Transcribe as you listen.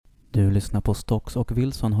Du lyssnar på Stocks och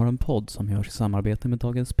Wilson har en podd som görs i samarbete med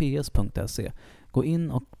dagensps.se. Gå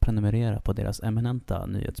in och prenumerera på deras eminenta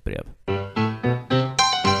nyhetsbrev.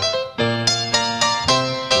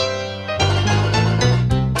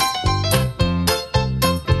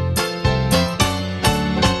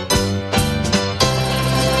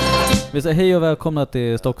 Vi säger hej och välkomna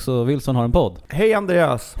till Stocks och Wilson har en podd. Hej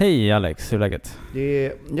Andreas. Hej Alex, hur är läget? Det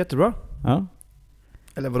är jättebra. Ja.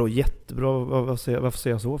 Eller vadå jättebra? Varför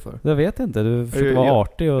säger jag så för? Jag vet inte, du försöker vara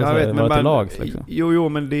artig och vara till lags liksom. Jo,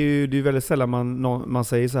 men det är ju väldigt sällan man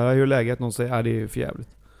säger så här, hur är läget? Någon säger, det är för jävligt.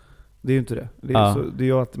 Det är ju inte det. Det är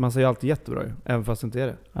ju att man säger alltid jättebra ju, även fast det inte är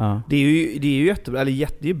det. Ja. Det är ju jättebra, eller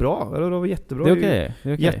det är bra. Eller det var jättebra. Det är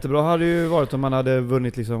okej. Jättebra hade ju varit om man hade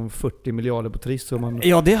vunnit liksom 40 miljarder på Triss. Och man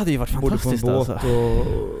ja, det hade ju varit fantastiskt. På en båt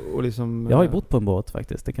och liksom... Jag har ju bott på en båt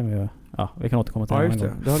faktiskt. Det kan vi ju... Ja, vi kan återkomma till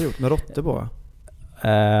det har du gjort med råttor på.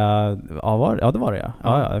 Ja, det var det ja.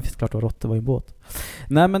 Ja, det finns klart att råttor var i en båt.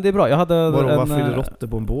 Nej, men det är bra. Jag hade varför är det råttor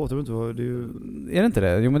på en båt? Är det inte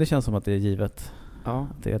det? Jo, men det känns som att det är givet. Ja.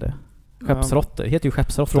 Det är det. Skeppsråttor. Det heter ju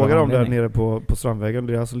skeppsråttor. Frågar de där nere på Strandvägen.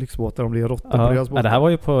 Det är alltså lyxbåtar. De blir råttor på deras båtar. Ja, det här var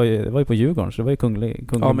ju på Djurgården. Så det var ju kunglig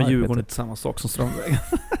ja, men Djurgården är inte samma sak som Strandvägen.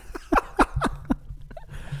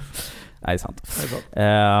 Nej, det är sant.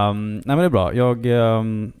 Nej, men det är bra. Jag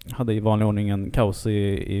hade i vanlig ordning en kaos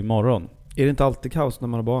i morgon. Är det inte alltid kaos när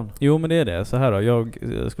man har barn? Jo, men det är det. Så här då. Jag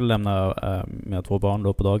skulle lämna mina 2 barn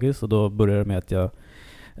då på dagis. Och då började det med att jag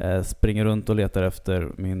springer runt och letar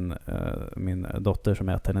efter min dotter som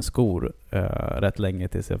äter hennes skor rätt länge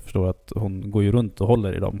tills jag förstår att hon går ju runt och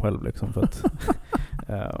håller i dem själv liksom, för att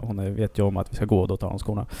hon vet ju om att vi ska gå och då tar hon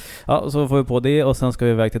skorna. Ja, så får vi på det och sen ska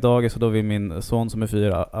vi iväg till dagis och då vill min son som är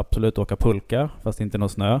 4 absolut åka pulka fast inte någon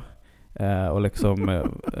snö och liksom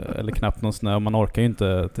eller knappt någon snö och man orkar ju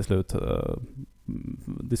inte till slut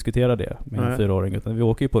diskutera det med en 4-åring utan vi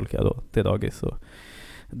åker ju pulka då till dagis och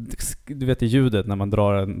du vet ljudet när man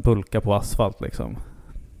drar en pulka på asfalt liksom.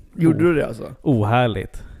 Gjorde du det alltså?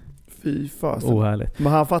 Ohärligt. Fy fasen. Ohärligt.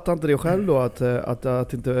 Men han fattade inte det själv då att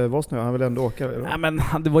det inte var snö? Han ville ändå åka? Eller? Nej,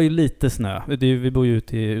 men det var ju lite snö. Vi bor ju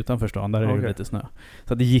utanför stan, där är det lite snö.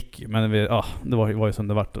 Så det gick, men det var ju som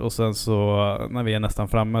det vart. Och sen så när vi är nästan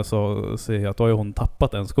framme så ser jag att då har hon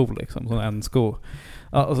tappat en sko liksom, så en sko.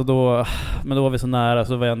 Ja, alltså men då var vi så nära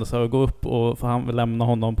så var jag ändå så här, gå upp och för han vill lämna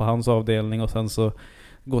honom på hans avdelning och sen så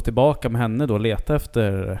gå tillbaka med henne då och leta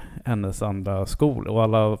efter hennes andra skor och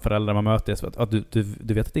alla föräldrar man möter så att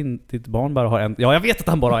du vet att ditt barn bara har en. Ja, jag vet att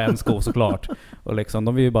han bara har en sko såklart. Och liksom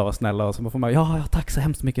de vill ju bara vara snälla och så får man ja tack så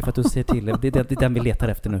hemskt mycket för att du ser till. Det är den vi letar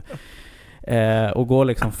efter nu. Och gå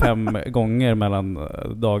liksom 5 gånger mellan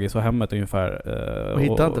dagis och hemmet ungefär. Och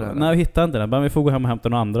hittar inte den? Nej, jag hittar inte den. Men vi får gå hem och hämta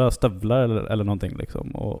några andra stövlar eller någonting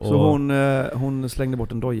liksom. Så hon slängde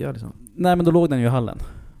bort en doja liksom? Nej, men då låg den ju i hallen.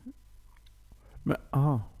 Men,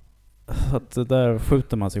 aha. Så att där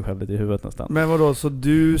skjuter man sig själv lite i huvudet nästan. Men vadå, så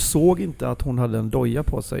du såg inte att hon hade en doja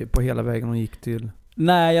på sig på hela vägen hon gick till?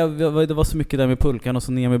 Nej, det var så mycket där med pulkan och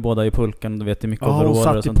så ner med båda i pulkan. Du vet, det är mycket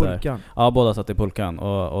overaller och sånt där. Ja, båda satt i pulkan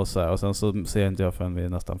och sen så ser inte jag förrän vi är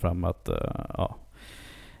nästan fram att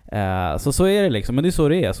så är det liksom, men det är så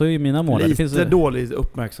det är. Så är ju mina månader. Lite det finns dålig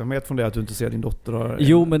uppmärksamhet från det att du inte ser din dotter.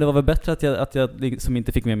 Jo, men det var väl bättre att jag liksom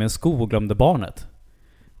inte fick med mig en sko och glömde barnet.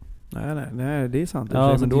 Nej, det är sant.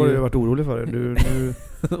 Ja, men då har du varit orolig för det. Du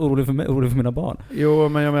orolig för mig, orolig för mina barn. Jo,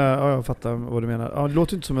 men jag fattar vad du menar. Ja, det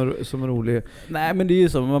låter inte som en rolig. Nej, men det är ju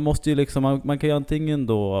så. Man måste ju liksom, man kan ju antingen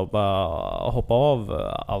då bara hoppa av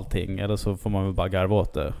allting eller så får man väl bara garva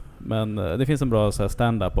åt det. Men det finns en bra så här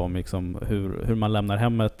stand-up om liksom hur man lämnar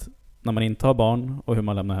hemmet när man inte har barn och hur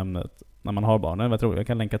man lämnar hemmet när man har barn. Jag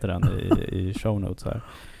kan länka till den i show notes här.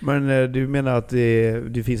 Men du menar att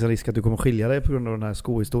det finns en risk att du kommer skilja dig på grund av den här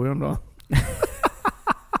skohistorien då?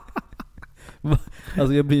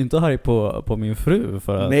 Alltså jag blir ju inte arg på min fru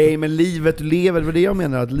för att... Nej, men livet du lever, det var det jag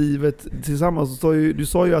menar, att livet tillsammans, du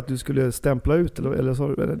sa ju att du skulle stämpla ut eller sa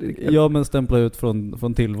du, eller? Ja, men stämpla ut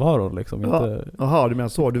från tillvaron liksom. Jaha, du menar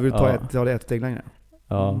så, du vill ta det ett steg längre.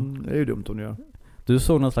 Ja. Det är ju dumt om du gör. Du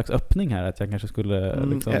såg någon slags öppning här att jag kanske skulle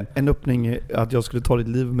liksom... En öppning att jag skulle ta ditt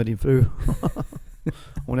liv med din fru.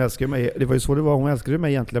 Hon älskar mig. Det var ju så det var. Hon älskade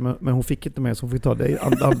mig egentligen, men hon fick inte mig så hon fick ta dig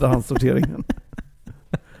andrahandssorteringen.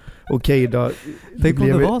 Okej då. Tänk om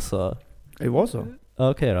det var så. Det var så.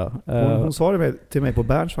 Okej då. Hon sa det till mig på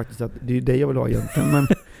Berns faktiskt att det är det jag vill ha egentligen. Men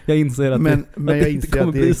jag inser att men jag inser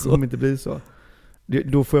att det kommer inte bli så.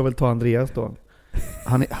 Då får jag väl ta Andreas då.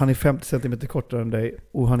 Han är 50 cm kortare än dig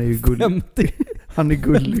och han är ju gullig. 50? Han är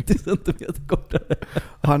gullig. 50 cm kortare.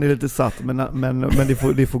 Han är lite satt men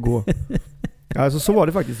det får gå. Alltså så var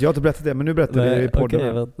det faktiskt. Jag har inte berättat det, men nu berättar vi i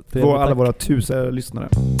podden. Okay, för alla våra 1000 lyssnare.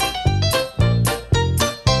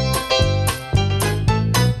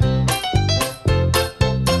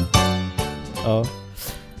 Ja,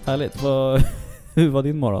 härligt. Hur var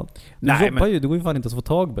din morgon? Du går ju fan inte att få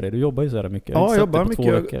tag på det. Du jobbar ju så här mycket. Ja, jag jobbar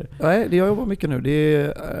mycket. Nej, jag jobbar mycket nu. Det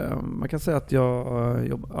är, man kan säga att jag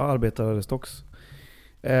arbetar stocks.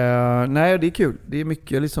 Nej, det är kul. Det är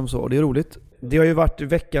mycket liksom så. Det är roligt. Det har ju varit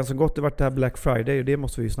veckan som gått. Det har varit det här Black Friday. Och det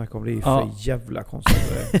måste vi ju snacka om. Det är ju för jävla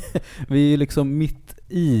konstigt. Vi är ju liksom mitt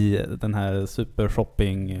i den här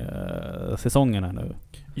supershopping-säsongen här nu.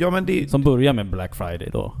 Ja, men som börjar med Black Friday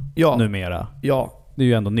då. Ja. Numera. Ja. Det är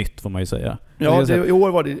ju ändå nytt får man ju säga. Ja, i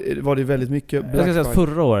år var det väldigt mycket Black Friday. Jag ska säga att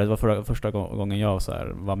förra året var första gången jag så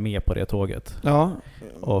här var med på det tåget. Ja.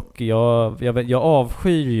 Och jag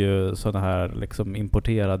avskyr ju sådana här liksom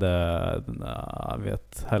importerade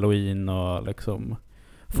Halloween och liksom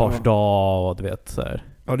Fars dag och du vet så här.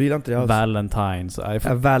 Ja, du gillar inte det alls. Valentine's.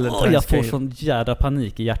 Valentine's jag får sån jävla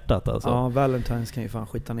panik i hjärtat alltså. Ja, Valentine's kan ju fan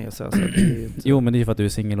skita ner sig. Alltså, Jo, men det är ju för att du är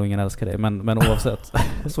singel och ingen älskar dig. Men oavsett.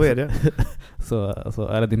 Så är det. så,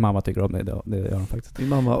 eller din mamma tycker om dig. Det gör hon faktiskt. Din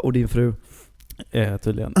mamma och din fru.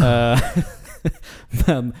 Tydligen.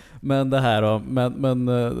 men det här då. Men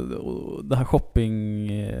det här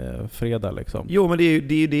shoppingfredag liksom. Jo, men det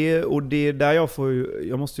är det. Och det är där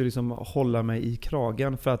jag måste ju liksom hålla mig i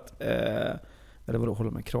kragen. För att... eller vadå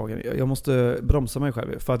hålla mig i kragen? Jag måste bromsa mig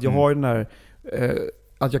själv. För att jag har ju den där...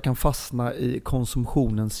 att jag kan fastna i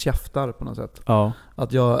konsumtionens käftar på något sätt. Ja.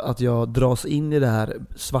 Att jag dras in i det här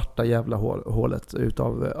svarta jävla hålet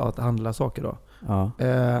utav att handla saker då. Ja.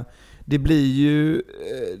 Det blir ju...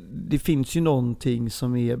 Det finns ju någonting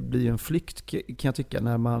som blir en flykt kan jag tycka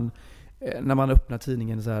när man öppnar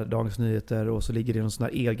tidningen så här, Dagens Nyheter, och så ligger det någon sån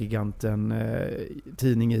här Elgiganten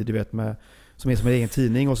tidning i, du vet, som är som en egen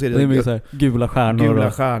tidning, och så är det mycket så här, gula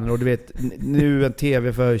stjärnor och du vet, nu en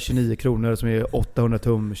tv för 29 kronor som är 800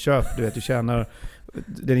 tum köp, du vet, du tjänar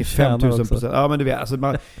den är 5000%. Ja, men du vet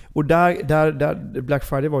alltså och där Black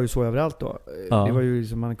Friday var ju så överallt då. Ja. Det var ju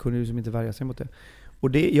liksom, man kunde ju liksom inte värja sig mot det.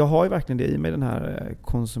 Och jag har ju verkligen det i mig, den här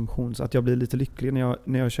konsumtions, att jag blir lite lycklig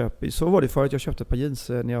när jag köper. Så var det för att jag köpte ett par jeans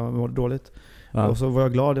när jag mådde dåligt. Ja. Och så var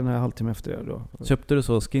jag glad en halvtimme efter det då. Köpte du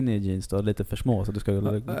så skinny jeans då, lite för små så du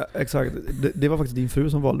ska... Exakt. Det var faktiskt din fru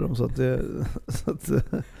som valde dem, så att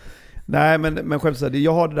nej, men själv så här,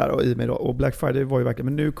 jag har det där i mig då, och Black Friday var ju verkligen,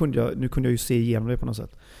 men nu kunde jag ju se igenom det på något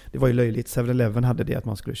sätt. Det var ju löjligt. 7-Eleven hade det att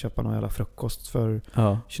man skulle köpa någon jävla frukost för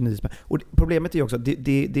 29 spänn. Och problemet är ju också att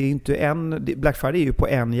det är inte Black Friday är ju på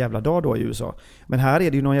en jävla dag då i USA. Men här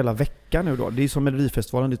är det ju någon jävla vecka nu då. Det är som med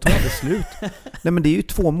Melodifestivalen, det tar aldrig slut. Nej, men det är ju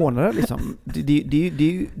 2 månader liksom.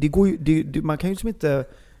 Det går ju, man kan ju liksom inte...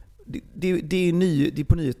 Det är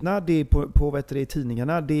på nyheterna, det är på vad heter det, i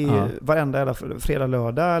tidningarna, det är varenda jävla fredag,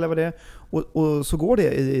 lördag eller vad det är. Och så går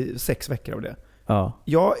det i 6 veckor av det. Ja.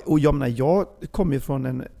 Jag kommer ju från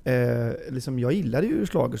en liksom, jag gillade ju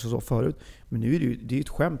slagers och så förut, men nu är det är ett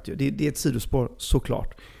skämt ju. Det är ett sidospår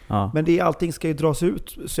såklart. Ja. Men allting ska ju dras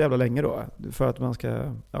ut så jävla länge då för att man ska,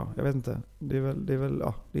 jag vet inte. Det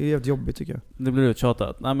är helt jobbigt tycker jag. Det blir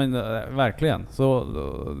uttjatat. Nej, men verkligen. Så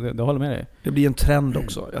det håller med dig. Det blir en trend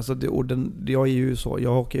också. Alltså jag är ju så,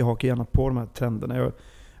 jag hakar gärna på de här trenderna. Jag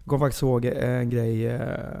kom faktiskt ihåg en grej,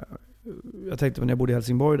 jag tänkte när jag bodde i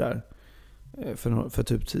Helsingborg där för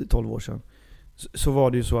typ 12 år sedan, så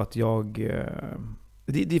var det ju så att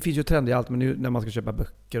det finns ju trender i allt, men nu när man ska köpa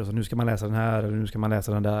böcker och så, nu ska man läsa den här eller nu ska man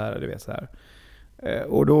läsa den där, du vet så här.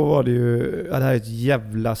 Och då var det ju, det här är ett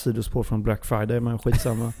jävla sidospår från Black Friday, men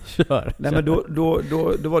skitsamma. Kör. Nej, men då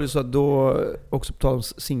var det så att då också på tal om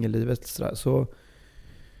singellivet så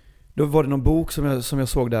då var det någon bok som jag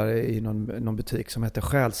såg där i någon butik som heter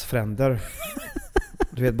Själsfränder.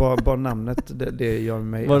 Du vet, bara namnet, det gör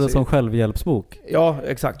mig... Var det som självhjälpsbok? Ja,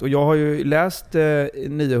 exakt. Och jag har ju läst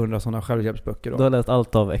 900 sådana självhjälpsböcker då. Du har läst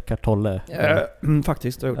allt av Eckhart Tolle?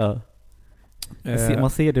 Faktiskt, har jag gjort. Ja. Man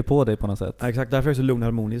ser det på dig på något sätt. Ja, exakt, därför är jag så lugn och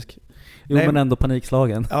harmonisk. Jo, men ändå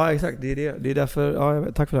panikslagen. Ja, exakt. Det är därför... Ja,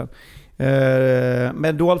 tack för det.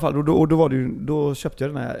 Men då i alla fall, då köpte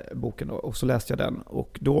jag den här boken då, och så läste jag den.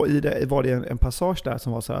 Och då var det en passage där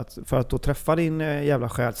som var så här att för att då träffa din jävla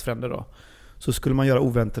själsfrände då, så skulle man göra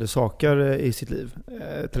oväntade saker i sitt liv.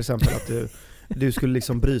 Till exempel att du skulle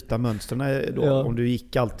liksom bryta mönstren då. Ja. Om du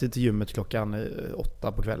gick alltid till gymmet klockan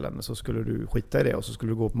 8 på kvällen, så skulle du skita i det och så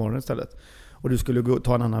skulle du gå på morgonen istället. Och du skulle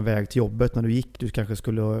ta en annan väg till jobbet när du gick. Du kanske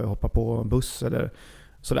skulle hoppa på en buss eller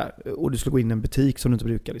sådär. Och du skulle gå in i en butik som du inte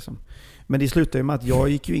brukar liksom. Men det slutade ju med att jag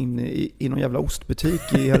gick ju in i någon jävla ostbutik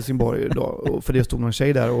i Helsingborg då, för det stod någon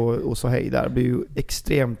tjej där och sa hej där. Det blev ju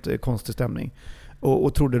extremt konstig stämning.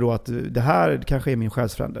 och trodde då att det här kanske är min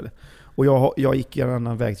själsfrände. Och jag gick en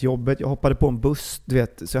annan väg till jobbet. Jag hoppade på en buss, du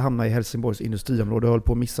vet, så jag hamnade i Helsingborgs industriområde och höll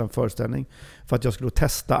på att missa en föreställning för att jag skulle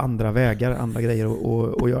testa andra vägar, andra grejer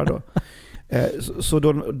att göra då. Så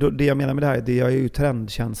då, det jag menar med det här är att jag är ju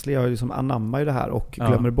trendkänslig. Jag liksom anammar ju det här och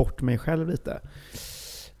glömmer bort mig själv lite.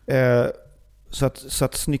 Så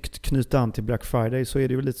att snyggt knyta an till Black Friday, så är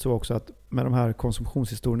det ju lite så också att med de här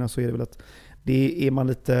konsumtionshistorierna så är det väl att är man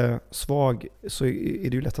lite svag så är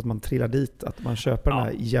det ju lätt att man trillar dit, att man köper den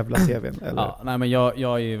här jävla tvn. Eller? Ja, nej men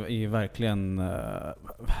jag är verkligen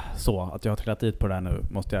så att jag har trillat dit på det här nu,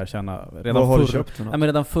 måste jag erkänna. Vad har du köpt för något? Nej, men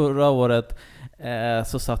redan förra året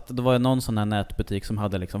så det var ju någon sån här nätbutik som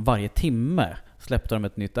hade liksom varje timme släppte de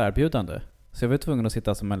ett nytt erbjudande. Så jag var tvungen att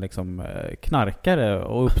sitta som en liksom knarkare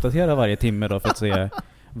och uppdatera varje timme då för att se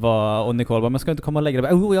och Nicole bara, men ska inte komma och lägga det?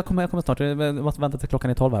 Jag kommer snart, jag måste vänta till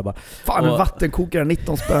klockan är 12 här bara. Fan, en vattenkokare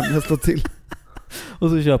 19 spänn, jag står till. Och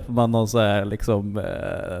så köper man någon så här liksom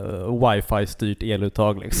wifi-styrt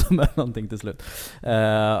eluttag liksom eller någonting till slut.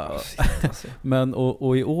 Men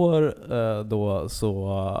och i år då så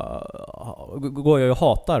går jag och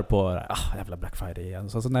hatar på jävla Black Friday igen.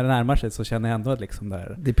 Så när det närmar sig så känner jag ändå att liksom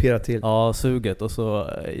där det pirrar till. Ja, suget. Och så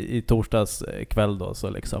i torsdags kväll då så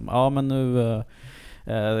liksom men nu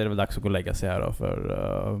det är väl dags att gå och lägga sig här då,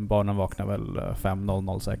 för barnen vaknar väl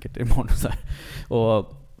 5:00 säkert imorgon så här.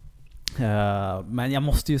 Och men jag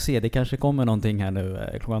måste ju se, det kanske kommer någonting här nu.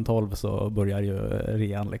 Klockan 12 så börjar ju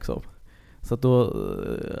rean liksom. Så att då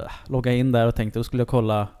loggade jag in där och tänkte då skulle jag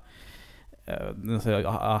kolla en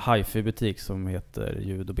hi-fi-butik som heter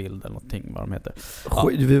Ljud och Bild eller någonting, vad de heter.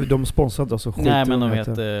 De sponsrar inte oss så skit. Nej, men de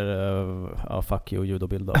heter Fuck You, Ljud och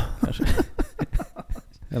Bild då kanske.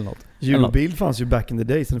 Eller något. Ljud och Bild fanns ju back in the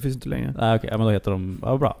days, så det finns inte längre. Okej, men då heter de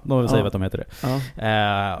bra. Då säger vi att de heter det.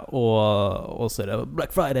 Och så är det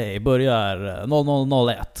Black Friday börjar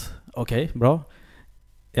 00:01. Okej, bra.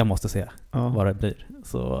 Jag måste se vad det blir.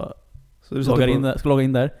 Så du ska logga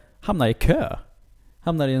in där. Hamnar i kö.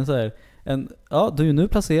 Hamnar i en så här du är nu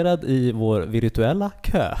placerad i vår virtuella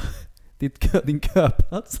kö. Din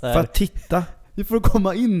köplats här. För att titta. Du får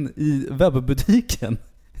komma in i webbutiken.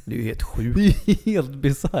 Det är ju helt sjukt. Det är helt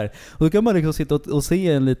bisarrt. Och då kan man liksom sitta och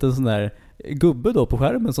se en liten sån där gubbe då på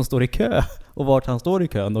skärmen som står i kö. Och vart han står i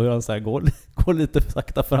kön och hur han så här går lite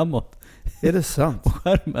sakta framåt. Är det sant? På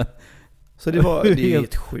skärmen. Så det är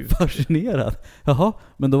helt sjukt. Fascinerad. Jaha,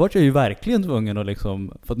 men då var jag ju verkligen tvungen att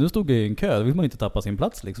liksom, för att nu stod jag i en kö, då vill man ju inte tappa sin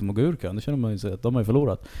plats liksom och gå ur kön. Då känner man ju att de har ju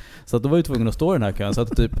förlorat. Så att då var jag ju tvungen att stå i den här kön. Så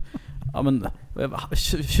att typ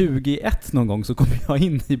 21 någon gång så kom jag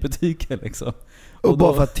in i butiken liksom. Och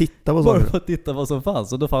bara för att titta vad som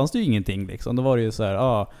fanns. Och då fanns det ju ingenting liksom. Då var det ju så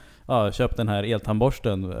här, köp den här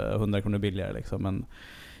eltandborsten 100 kronor billigare liksom, men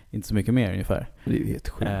inte så mycket mer ungefär. Det är ju helt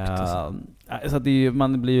sjukt alltså. Så att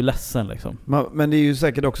man blir ju ledsen liksom. Men det är ju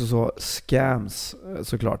säkert också så scams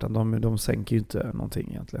såklart, att de sänker ju inte någonting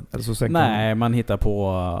egentligen. Eller så sänker man hittar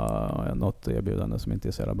på något erbjudande som inte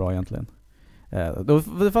är så jävla bra egentligen.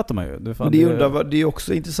 Det fattar man ju. Men det är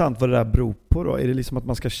också intressant vad det där beror på då. Är det liksom att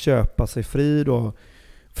man ska köpa sig fri då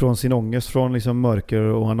från sin ångest, från liksom mörker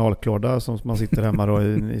och analklåda som man sitter hemma då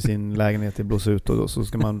i sin lägenhet i blås ut, och då så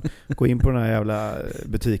ska man gå in på den här jävla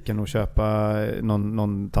butiken och köpa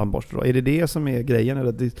någon tandborste då. Är det som är grejen,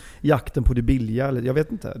 eller jakten på det billiga, eller jag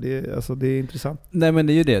vet inte. Det är intressant. Nej, men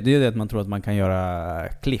det är ju det att man tror att man kan göra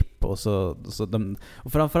klipp och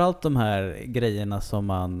och framförallt de här grejerna som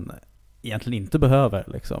man egentligen inte behöver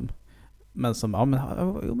liksom. Men som,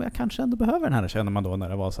 men jag kanske ändå behöver den här, känner man då när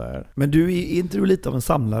det var så här. Men du är inte du lite av en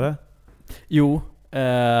samlare? Jo. Du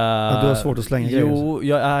har svårt att slänga grejer. Jo,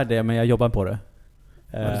 jag är det, men jag jobbar på det.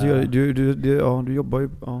 Du jobbar ju.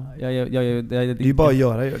 Ja. Det är ju bara att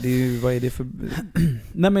göra. Vad är det för...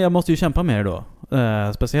 Nej, men jag måste ju kämpa med det då.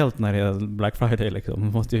 Speciellt när det är Black Friday liksom.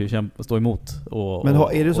 Måste jag ju stå emot. Men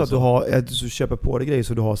är det så att du köper på dig grejer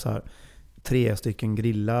så du har så här 3 stycken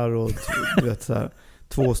grillar och du vet så här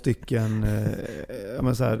 2 stycken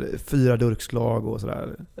 4 durkslag och sådär?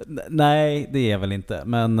 Nej, det är väl inte.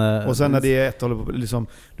 Men, och sen när det är ett liksom,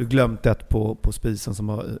 du glömt ett på spisen som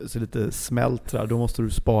har så lite smält där, då måste du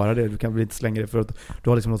spara det. Du kan väl inte slänga det för att du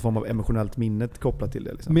har liksom något form av emotionellt minne kopplat till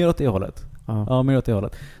det liksom. Mer åt det hållet. Ja, mer åt det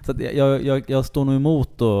hållet. Så att jag står nog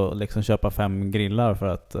emot att liksom köpa 5 grillar för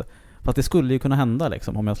att det skulle ju kunna hända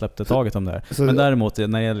liksom, om jag släppte taget om det här. Men däremot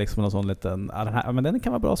när jag liksom någon sån liten den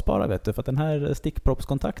kan vara bra att spara, vet du, för att den här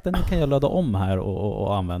stickproppskontakten kan jag löda om här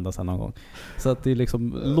och använda sen någon gång. Så att det är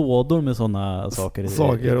liksom lådor med såna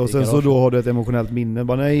saker och sen så då har du ett emotionellt minne.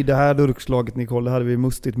 Bara, nej, det här durkslaget, Nicole, det hade vi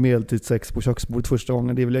mustigt medeltidssex på köksbordet första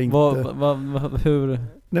gången. Det vill jag inte. Hur?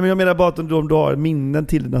 Nej, men jag menar bara att du har minnen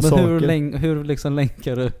till dina saker. Hur liksom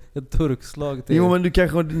länkar du ett durkslag till? Jo, men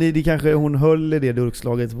det kanske hon höll i det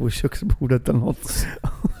durkslaget på köksbordet eller något.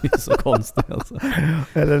 Det är så konstigt alltså.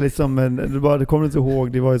 Eller liksom, det kommer inte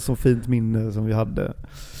ihåg, det var ett så fint minne som vi hade.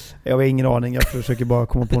 Jag har ingen aning, jag försöker bara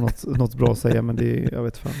komma på något bra att säga, men jag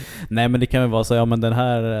vet fan. Nej, men det kan väl vara så, ja men den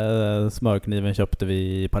här smörkniven köpte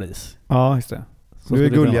vi i Paris. Ja, just det. Så du är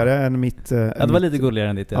gulligare än mitt... det var lite gulligare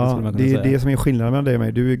än ditt. Ja, det är det som är skillnaden mellan dig och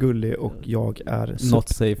mig. Du är gullig och jag är... Not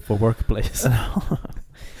safe for workplace.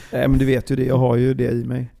 Men du vet ju det, jag har ju det i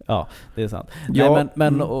mig. Ja, det är sant. Ja.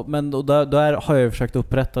 Nej, men där har jag försökt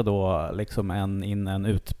upprätta då liksom en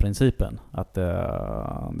ut-principen. Att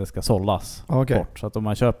det ska sållas bort. Så att om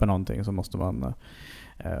man köper någonting så måste man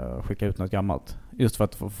skicka ut något gammalt. Just för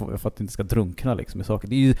att det inte ska drunkna liksom i saker.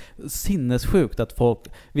 Det är ju sinnessjukt att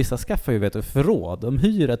vissa skaffar ju ett förråd. De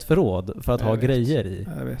hyr ett förråd för att ha grejer i.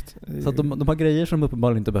 Jag vet. Så att de har grejer som de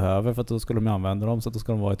uppenbarligen inte behöver, för att då skulle de använda dem, så att då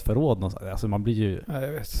ska de vara ett förråd någonstans. Alltså man blir ju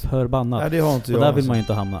förbannad. Nej, det har inte jag. Och där vill man ju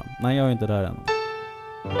inte hamna. Nej, jag är inte där än.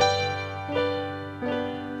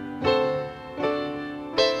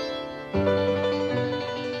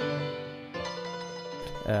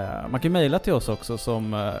 Man kan mejla till oss också,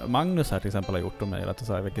 som Magnus här till exempel har gjort, och mejlat och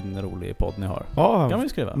så här, vilken rolig podd ni har. Ja, kan vi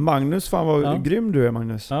skriva. Magnus, fan vad grym du är,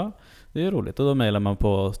 Magnus. Ja, det är roligt. Och då mejlar man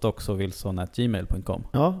på stocksowilson@gmail.com.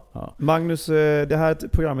 Ja. Magnus, det här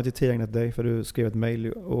programmet är tillägnat dig för du skrev ett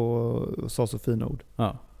mejl och sa så fina ord.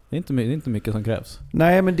 Ja, det är inte mycket som krävs.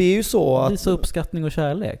 Nej, men det är ju så att... Visa uppskattning och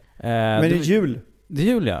kärlek. Men det är jul. Det är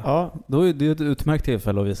jul, ja. Då är det ett utmärkt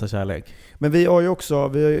tillfälle att visa kärlek. Men vi har ju också...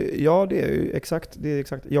 det är ju exakt.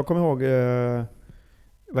 Jag kommer ihåg...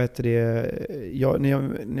 vad heter det?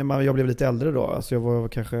 När jag blev lite äldre då. Alltså jag var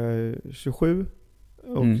kanske 27.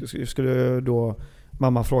 Och skulle då...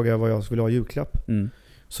 Mamma fråga vad jag skulle ha i julklapp.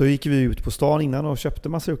 Så gick vi ut på stan innan och köpte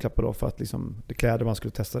massa julklappar då. För att liksom, det kläder man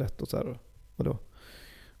skulle testa rätt och så här.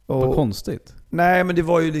 Vad konstigt. Nej, men det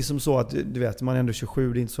var ju liksom så att... Du vet, man är ändå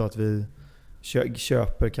 27. Det är inte så att vi...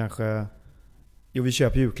 köper kanske... Jo, vi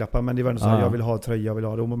köper julklappar, men det var ändå så här, jag vill ha tröja, jag vill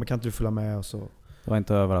ha det, men kan inte du följa med? Och så. Det var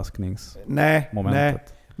inte överraskningsmomentet. Nej,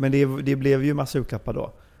 men det blev ju massa julklappar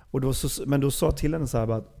då. Och men då sa jag till henne så här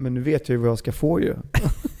bara, men nu vet jag ju vad jag ska få ju.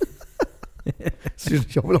 Så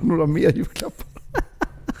jag vill ha några mer julklappar.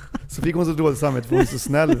 Så fick hon så dåligt samvete för hon är så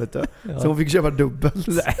snäll, vet du. Så hon fick köpa dubbelt.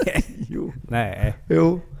 Nej.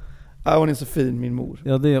 Jo. Ja, hon är så fin, min mor.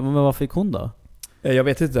 Ja, men vad fick hon då? Jag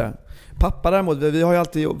vet inte. Pappa däremot, vi har ju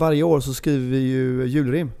alltid, varje år så skriver vi ju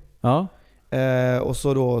julrim. Ja. Och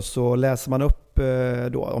så läser man upp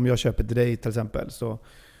då, om jag köper till dig till exempel,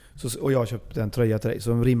 och jag köper en tröja till dig,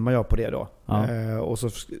 så rimmar jag på det då. Ja. Och så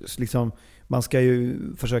liksom, man ska ju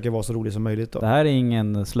försöka vara så rolig som möjligt då. Det här är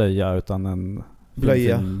ingen slöja utan en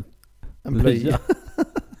blöja. En blöja.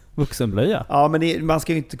 Vuxenblöja. Ja, men man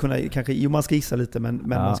ska ju inte kunna, kanske, jo man ska gissa lite, men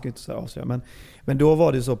man ska ju inte så avslöja. Men då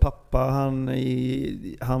var det så, pappa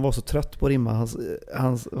han var så trött på att rimma.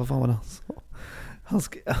 Vad fan var det han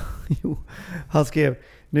sa? Han skrev,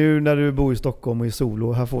 nu när du bor i Stockholm och i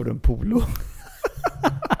solo, här får du en polo.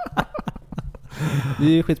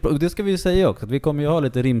 Det är skitbra. Och det ska vi ju säga också, att vi kommer ju ha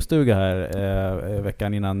lite rimstuga här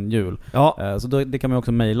veckan innan jul. Ja. Så det kan man ju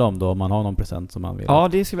också mejla om då, om man har någon present som man vill. Ja,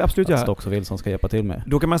 det ska vi absolut göra. Att Stocks och Wilson ska hjälpa till med.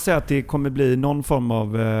 Då kan man säga att det kommer bli någon form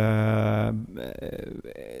av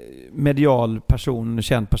medial person,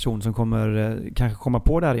 känd person som kommer kanske komma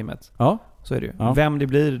på det här rimmet. Ja. Så är det ju. Ja. Vem det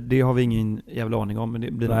blir, det har vi ingen jävla aning om. Men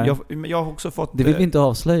det blir jag har också fått... Det vill vi inte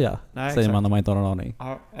avslöja, nej, säger man när man inte har någon aning.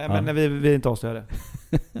 Ja, men vi vill inte avslöja det.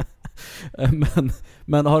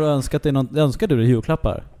 men har du önskar du dig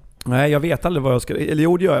julklappar? Nej, jag vet aldrig vad jag ska... Eller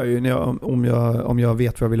jo, det gör jag ju om jag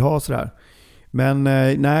vet vad jag vill ha sådär. Men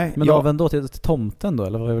nej. Men även då till tomten då?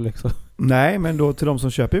 Eller vad är det liksom? Nej, men då till de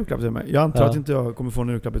som köper julklappar till mig. Jag antar att inte jag kommer få en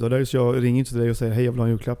julklapp idag. Där, så jag ringer inte till dig och säger hej, jag vill ha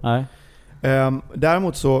en julklapp. Nej.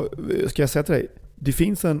 Däremot så ska jag säga till dig, det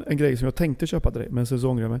finns en grej som jag tänkte köpa till dig, men så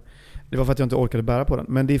ångrar jag mig. Det var för att jag inte orkade bära på den.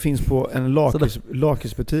 Men det finns på en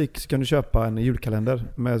lakritsbutik, så kan du köpa en julkalender.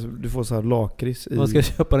 Du får så här lakrits i... Vad ska jag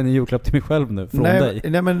köpa den i julklapp till mig själv nu? Från dig?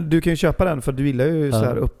 Nej, men du kan ju köpa den, för du gillar ju så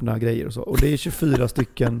här öppna grejer och så. Och det är 24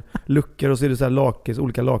 stycken luckor, och så är det så här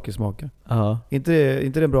olika lakritsmaker. Inte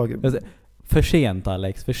det en bra grej? För sent,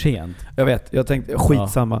 Alex, för sent. Jag vet, jag tänkte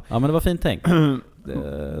skitsamma. Ja, men det var fint tänkt.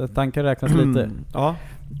 Tankar räknas lite. Ja.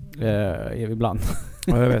 Ibland.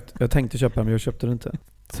 Ja, jag vet. Jag tänkte köpa den, men jag köpte den inte.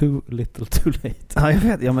 Too little too late. Ja, jag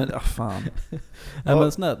vet. Ja, men fan. Nej,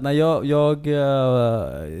 men snällt. Nej, jag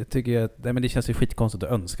tycker att men det känns ju skitkonstigt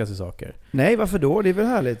att önska sig saker. Nej, varför då? Det är väl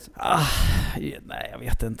härligt? Nej, jag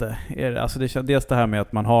vet inte. Alltså det känns dels det här med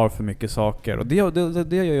att man har för mycket saker. Och det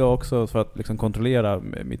gör jag också för att liksom kontrollera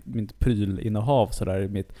mitt prylinnehav sådär,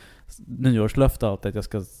 mitt nyårslöfte att jag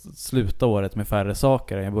ska sluta året med färre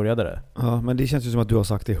saker än jag började det. Ja, men det känns ju som att du har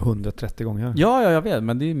sagt det 130 gånger. Ja, jag vet.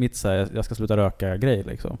 Men det är mitt så här, jag ska sluta röka grej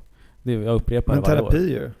liksom. Jag upprepar det varje år. Men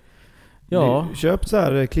terapi ju. Ja. Köp så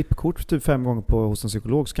här klippkort typ 5 gånger hos en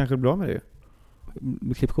psykolog, så kanske det är bra med det.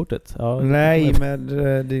 Med klippkortet? Ja. Nej,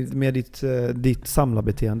 med ditt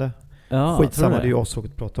samlarbeteende. Ja, skitsamma, det är ju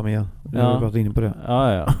asråkigt att prata om igen. Nu har vi pratat inne på det.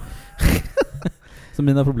 Ja. Så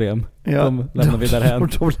mina problem, de lämnar vi därhän.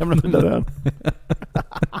 De lämnar vi därhän.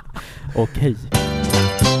 Okej.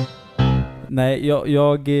 Nej, jag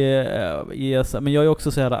är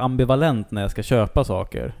också så här ambivalent när jag ska köpa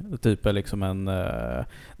saker. Typ liksom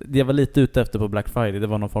det jag var lite ute efter på Black Friday, det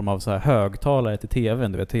var någon form av så här högtalare till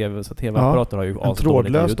tvn. Du vet, tv-apparater har ju en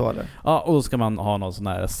trådlös då eller? Ja, och då ska man ha någon sån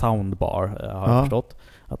här soundbar, har jag förstått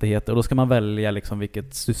att det heter. Och då ska man välja liksom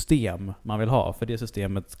vilket system man vill ha. För det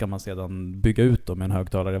systemet ska man sedan bygga ut med en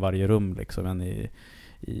högtalare i varje rum. Liksom, en i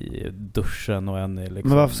duschen och en i liksom.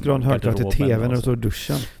 Men varför ska du ha en högtalare till tv när du står i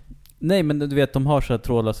duschen? Nej, men du vet, de har så här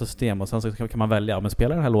trådlösa system och sen så kan man välja, men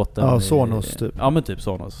spelar den här låten. Ja, Sonos typ. Ja, men typ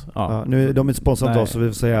Sonos. Ja. Nu är de inte sponsrade av oss, så vi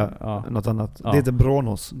får säga något annat. Det heter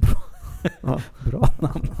Bronos. Bra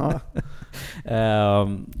namn.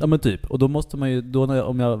 Ja, men typ. Och då måste man ju,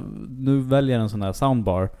 om jag nu väljer en sån här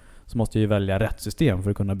soundbar, så måste jag ju välja rätt system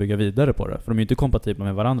för att kunna bygga vidare på det. För de är ju inte kompatibla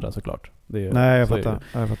med varandra såklart. Nej, jag fattar.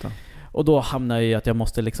 Och då hamnar jag i att jag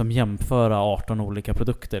måste liksom jämföra 18 olika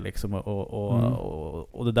produkter liksom,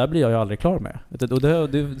 och det där blir jag ju aldrig klar med. Och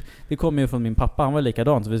det kommer ju från min pappa, han var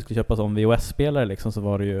likadan, så vi skulle köpa som VHS-spelare liksom, så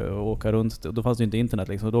var det ju att åka runt, och då fanns det ju inte internet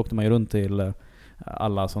liksom, och då åkte man ju runt till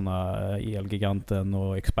alla såna Elgiganten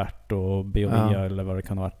och Expert och BOV eller vad det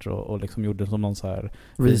kan ha varit, och liksom gjorde som någon så här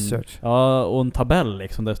research. Och en tabell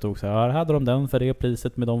liksom, där stod så här hade de den för det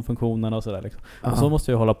priset med de funktionerna och så där liksom. Och så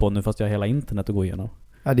måste jag hålla på nu fast jag har hela internet att gå igenom.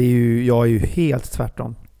 Ja, jag är ju helt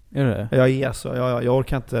tvärtom. Är det? Jag är så. Jag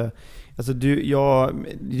orkar inte. Alltså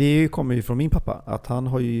det kommer ju från min pappa att han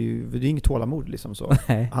har ju, det är inget tålamod liksom så.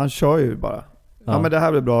 Nej. Han kör ju bara. Ja, men det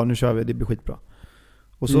här blir bra, nu kör vi, det blir skitbra.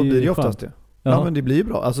 Och så blir det ju oftast det. Ja, men det blir ju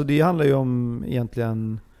bra. Alltså det handlar ju om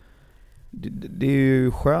egentligen, det är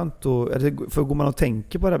ju skönt för går man och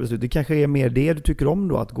tänker på det här beslutet, det kanske är mer det du tycker om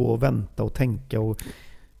då, att gå och vänta och tänka och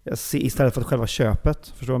istället för att själva köpet.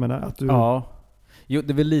 Förstår du vad jag menar? Att du... Ja. Jo,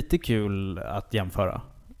 det är väl lite kul att jämföra.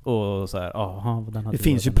 Och så här, den det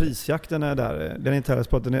finns ju prisjakten där. Den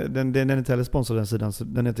är inte heller sponsrad den sidan, så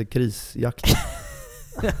den heter krisjakt.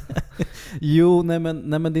 Jo, nej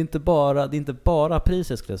men det är inte bara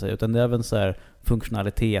priset skulle jag säga, utan det är även så här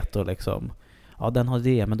funktionalitet och liksom, den har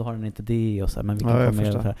det, men då har den inte det och så här, men vi kan komma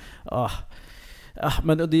med det här.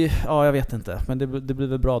 Men det, jag vet inte, men det blir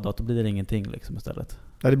väl bra då, att då blir det ingenting liksom istället.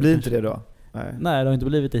 Ja, det blir inte det då. Nej, det har inte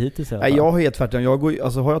blivit det hittills. Nej, jag har helt tvärtom.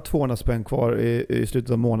 Har jag 200 spänn kvar i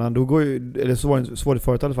slutet av månaden, då går eller så var det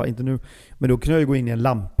förut i alla fall, inte nu. Men då kan jag ju gå in i en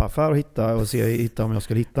lampaffär och hitta om jag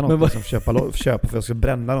ska hitta något som köpa för jag ska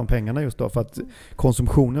bränna de pengarna just då, för att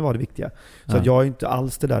konsumtionen var det viktiga. Så att jag är inte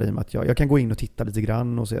alls det där i och med att jag kan gå in och titta lite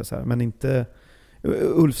grann och se så här, men inte.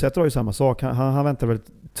 Ulf Sätter har ju samma sak. Han väntar väl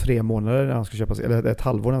 3 månader när han ska köpa eller ett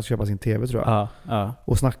halvår när han ska köpa sin TV, tror jag.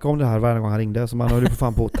 Och snacka om det här varje gång han ringde, så man höll ju på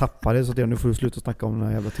fan på att tappa det, så nu får du sluta snacka om den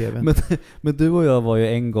här jävla TVn. Men du och jag var ju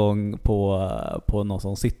en gång på någon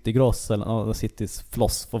sån Citygross eller Citys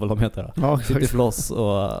Floss får väl de heta. Ja, City Floss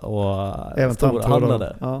och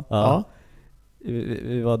storhandlade. Ja.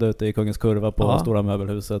 Vi var där ute i Kungens Kurva på Stora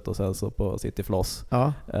Möbelhuset och sen så på City Floss.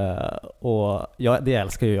 Och det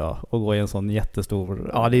älskar ju jag, att gå i en sån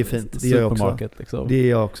jättestor det är fint. Det supermarket. Liksom. Det är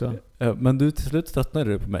jag också. Men du till slut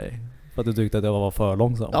tröttnade du på mig för att du tyckte att jag var för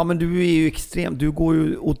långsam. Ja, men du är ju extrem. Du går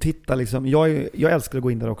ju och tittar liksom. Jag älskar att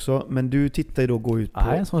gå in där också, men du tittar ju då, går ut på...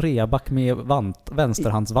 en sån reaback med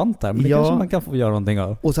vänsterhandsvant där. Men det kanske man kan få göra någonting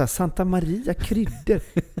av. Och så här, Santa Maria kryddor,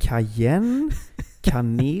 cayenne,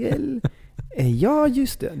 kanel. Ja,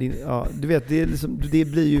 just det. Ja, du vet, det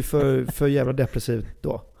blir ju för jävla depressivt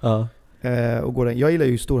då. Ja. Och går den. Jag gillar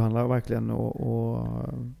ju storhandlar verkligen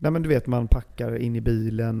nej, men du vet, man packar in i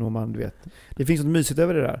bilen och man, du vet, det finns något mysigt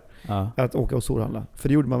över det där. Att åka och storhandla. För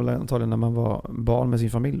det gjorde man väl antagligen när man var barn med sin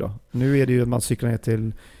familj då. Nu är det ju att man cyklar ner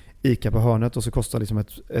till Ica på hörnet och så kostar liksom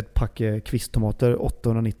ett packe kvisttomater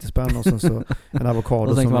 890 spänn och sen så en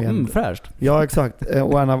avokado och som är fräscht. Ja, exakt.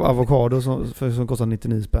 Och en avokado som kostar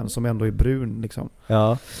 99 spänn som ändå är brun liksom.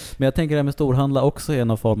 Ja, men jag tänker det med storhandla också är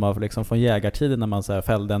någon form av liksom från jägartiden när man så här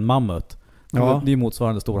fällde en mammut. Ja. Det är ju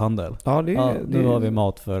motsvarande storhandel. Ja, nu har vi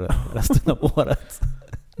mat för resten av året.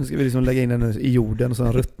 Nu ska vi liksom lägga in den i jorden och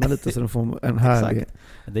sen ruttna lite så den får en härlig... Exakt.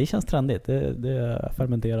 Det känns trendigt. Det är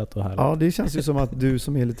fermenterat och härligt. Ja, det känns ju som att du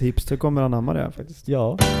som är lite hipster kommer anamma det här faktiskt.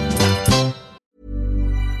 Ja.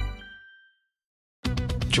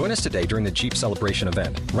 Join us today during the Jeep Celebration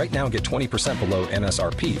event. Right now, get 20% below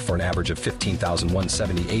MSRP for an average of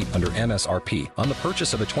 $15,178 under MSRP on the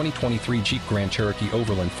purchase of a 2023 Jeep Grand Cherokee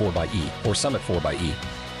Overland 4xE or Summit 4xE.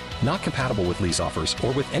 Not compatible with lease offers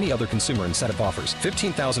or with any other consumer incentive offers.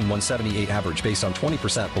 $15,178 average based on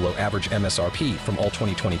 20% below average MSRP from all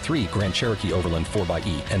 2023 Grand Cherokee Overland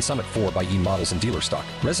 4xE and Summit 4xE models in dealer stock.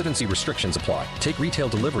 Residency restrictions apply. Take retail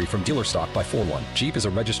delivery from dealer stock by 4/1. Jeep is a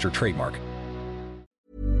registered trademark.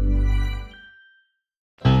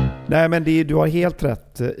 Nej, men du har helt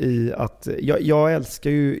rätt i att jag älskar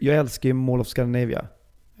ju Mall of Scandinavia.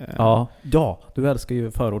 Ja, du älskar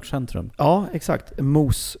ju förortscentrum. Ja, exakt.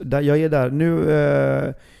 Mos, där jag är där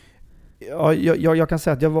nu. Jag kan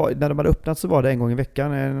säga att när de hade öppnat så var det en gång i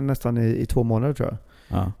veckan, nästan i 2 månader tror jag.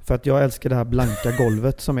 Ja. För att jag älskar det här blanka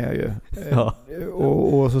golvet som är ju. Ja.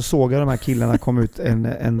 Och så såg jag de här killarna komma ut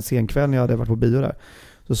en sen kväll när jag hade varit på bio där.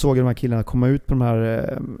 Så såg jag de här killarna komma ut på de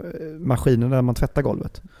här maskinerna där man tvättar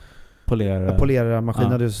golvet. Polerar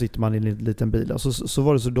maskiner, så sitter man i en liten bil. Så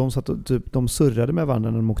var det så de satt och de surrade med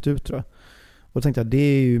varandra när de åkte ut tror jag. Och då tänkte jag, det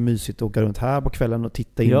är ju mysigt att åka runt här på kvällen och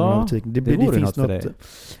titta in i butiken. Det finns något.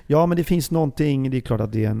 Ja, men det finns någonting, det är klart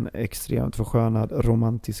att det är en extremt förskönad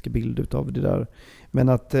romantisk bild utav det där. Men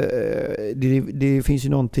att det finns ju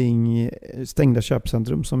någonting stängda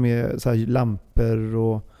köpcentrum som är så här lampor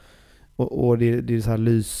och det är så här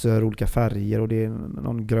lyser, olika färger och det är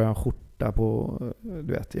någon grön skjorta på,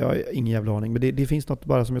 du vet, jag har ingen jävla aning, men det finns något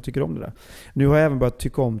bara som jag tycker om det där. Nu har jag även börjat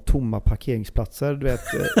tycka om tomma parkeringsplatser, du vet,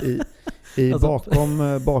 i alltså,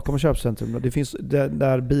 bakom köpcentrum. Det finns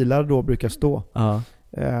där bilar då brukar stå. Har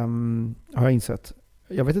jag insett.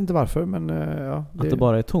 Jag vet inte varför, men ja. Att det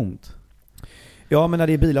bara är tomt. Ja, men när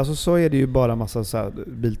det är bilar så är det ju bara massa så här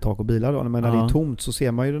biltak och bilar då. Men när det är tomt så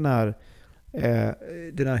ser man ju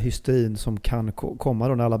den här hysterin som kan komma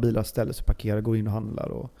då när alla bilar ställer sig, parkerar, går in och handlar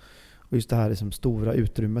och just det här liksom stora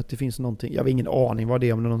utrymmet. Det finns någonting, jag har ingen aning vad det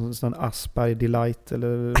är, om det är någon sån Asperger Delight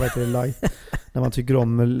eller vad heter det, Light när man tycker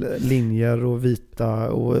om linjer och vita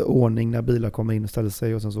och ordning när bilar kommer in och ställer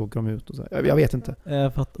sig och sen så åker de ut och så. Jag vet inte.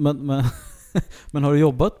 Men har du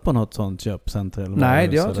jobbat på något sånt köpcenter? Eller nej,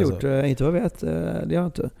 det har jag inte gjort. Inte vad jag vet. Det har jag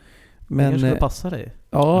inte. Men det skulle passa dig.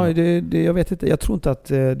 Ja, jag vet inte. Jag tror inte att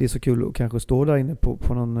det är så kul att kanske stå där inne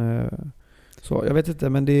på någon... Så, jag vet inte,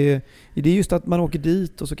 men det är just att man åker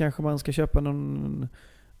dit och så kanske man ska köpa någon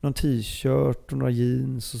t-shirt och några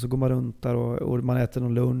jeans och så går man runt där och man äter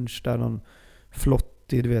någon lunch där, någon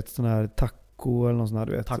flottig, du vet, sån här taco eller någon sån här,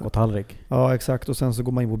 du vet. Tacotallrik. Ja, exakt. Och sen så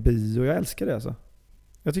går man in på bio. Jag älskar det alltså.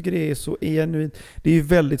 Jag tycker det är så genuint. Det är ju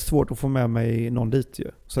väldigt svårt att få med mig någon dit ju.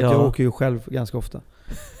 Så att jag åker ju själv ganska ofta.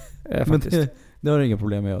 Men det har du inga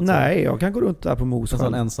problem med? Nej, jag kan gå runt där på Mos.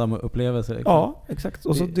 En ensam upplevelse? Liksom. Ja, exakt.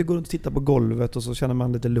 Och så det går runt och tittar på golvet och så känner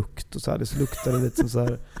man lite lukt och så här. Det luktar lite så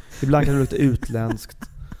här. Ibland kan det lukta utländskt.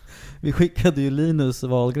 Vi skickade ju Linus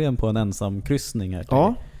Wahlgren på en ensam kryssning här.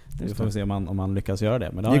 Ja. Vi får se om man lyckas göra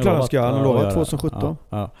det. Men det är klart att ska han lova 2017.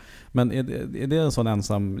 Ja. Men är det en sån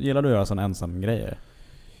ensam, gillar du att göra sån ensam grejer?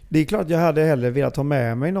 Det är klart jag hade hellre velat ta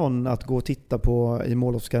med mig någon att gå och titta på i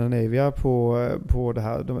Mall of Scandinavia på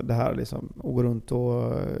det här liksom, och gå runt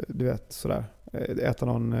och du vet sådär, äta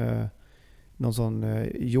någon sån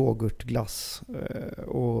yoghurtglass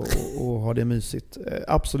och ha det mysigt.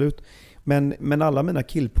 Absolut. Men alla mina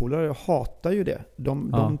killpolare hatar ju det.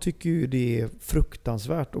 De tycker ju det är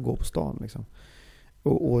fruktansvärt att gå på stan liksom.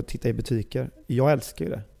 Och titta i butiker. Jag älskar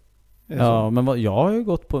ju det. Ja, men jag har ju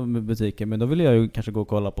gått på butiken, men då vill jag ju kanske gå och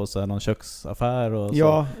kolla på så här, någon köksaffär och så.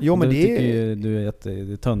 Ja, jo, men det tycker ju du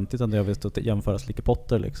är töntigt att jag vill stå och jämföra Slicky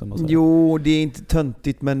Potter liksom och så. Jo, det är inte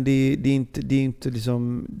töntigt, men det är inte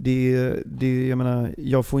liksom jag menar,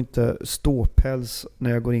 jag får inte ståpäls när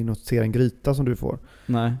jag går in och ser en gryta som du får.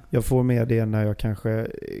 Nej. Jag får med det när jag kanske,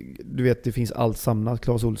 du vet, det finns allt samlat,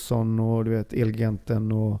 Clas Ohlson och du vet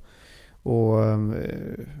Elgiganten och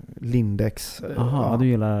Lindex. Aha, du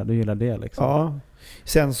gillar det liksom. Ja.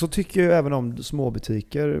 Sen så tycker jag även om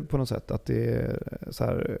småbutiker på något sätt att det är så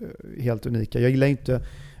här helt unika. Jag gillar inte,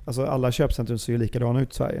 alltså alla köpcentrum ser ju likadana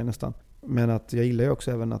ut i Sverige nästan. Men att jag gillar ju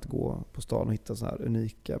också även att gå på stan och hitta så här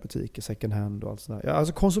unika butiker, second hand och allt sånt där. Ja,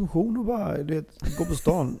 alltså konsumtion och bara gå på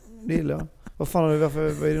stan, det gillar jag. Vad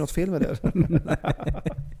är det något fel med det?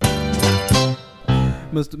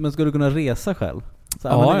 Men ska du kunna resa själv?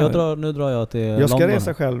 Så, nu drar jag till Jag ska London.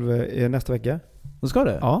 resa själv nästa vecka. Du ska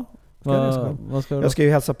det? Ja. Jag ska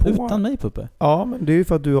ju hälsa på. Utan mig, Puppe? Ja, men det är ju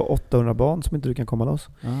för att du har 800 barn som inte du kan komma loss.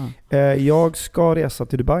 Jag ska resa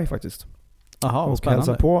till Dubai faktiskt. Aha, och spännande.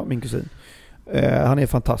 hälsa på min kusin. Han är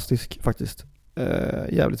fantastisk faktiskt.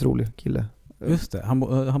 Jävligt rolig kille. Just det,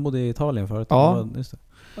 han bodde i Italien förut. Ja. Just det.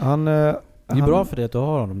 Det är bra för dig att du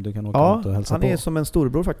har honom. Du kan åka ut och hälsa på. Han är som en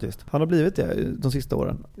storbror faktiskt. Han har blivit det de sista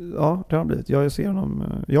åren. Ja, det har han blivit. Jag ser honom.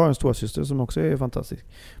 Jag har en storasyster som också är fantastisk.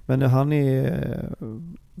 Men han är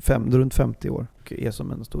runt 50 år och är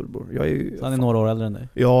som en storbror. Så han är några år äldre än dig?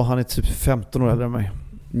 Ja, han är typ 15 år äldre än mig.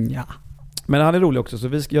 Ja. Men han är rolig också, så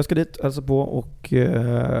jag ska dit hälsa på. Och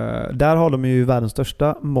där har de ju världens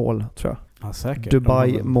största mål, tror jag. Ja, säkert.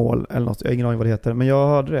 Dubai mål eller något. Jag har ingen aning vad det heter. Men jag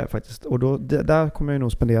hörde det faktiskt. Och då, där kommer jag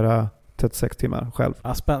nog spendera 36 timmar själv.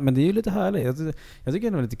 Ja, men det är ju lite härligt. Jag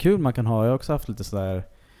tycker det är lite kul man kan ha. Jag har också haft lite sådär,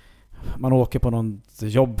 man åker på något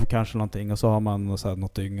jobb kanske någonting och så har man så här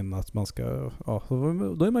något dygn att man ska,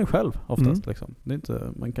 då är man ju själv oftast liksom. Det är inte,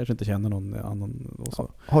 man kanske inte känner någon annan och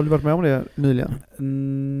så. Har du varit med om det nyligen?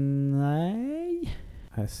 Nej.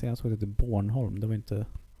 Jag såg det till Bornholm. Det var inte...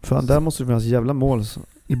 Fan, där måste det finnas jävla mål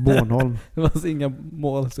i Bornholm. Det fanns inga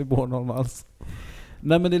mål i Bornholm alls.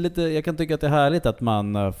 Nej, men det är lite, jag kan tycka att det är härligt att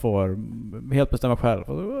man får helt bestämma själv.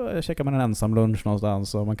 Och då käkar man en ensam lunch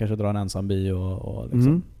någonstans och man kanske drar en ensam bio och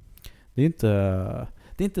liksom. Det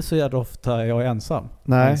är inte så jävla ofta jag är ensam.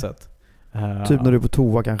 Nej. Typ när du är på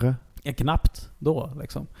toa kanske? Ja, knappt då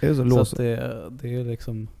liksom. Det är så att det är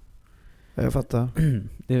liksom... Jag fattar.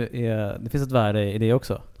 Det finns ett värde i det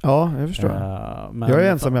också. Ja, jag förstår. Men jag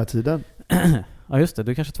är ensam hela tiden. Ja, just det.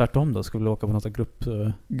 Du kanske tvärtom då skulle åka på något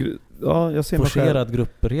jag ser forcerad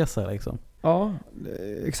gruppresa liksom. Ja,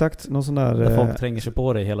 exakt. Någon sån där folk tränger sig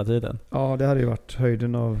på dig hela tiden. Ja, det hade ju varit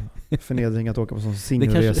höjden av förnedring att åka på sån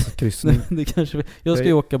singelreskryssning. Jag ska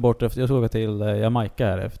ju åka bort jag ska åka till Jamaica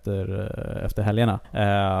här efter helgerna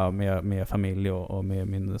med familj och med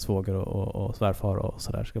min svåger och svärfar och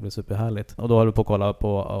sådär. Det ska bli superhärligt. Och då håller vi på att kolla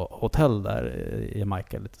på hotell där i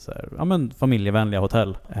Jamaica, lite så här, ja men familjevänliga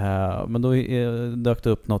hotell. Men då dök det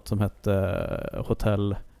upp något som hette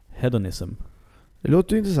Hotel Hedonism. Det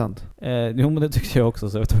låter ju intressant. Jo, men det tyckte jag också,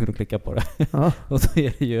 så jag var tvungen att klicka på det. Ja. Och då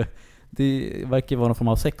är det ju, det verkar vara någon form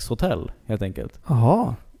av sexhotell helt enkelt.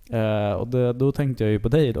 Jaha. Och då tänkte jag ju på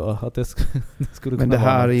dig då, att det skulle kunna. Men det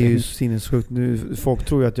här är ju sinnessjukt nu. Folk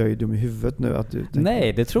tror ju att jag är dum i huvudet nu. Att du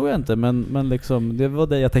Nej, det tror jag inte, men liksom, det var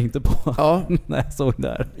det jag tänkte på när jag såg det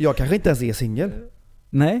här. Jag kanske inte ens är singel.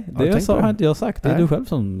 Nej, det har inte jag sagt. Det är du själv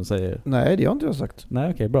som säger. Nej, det har inte jag sagt.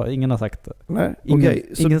 Nej, okej, bra. Ingen har sagt det. Nej,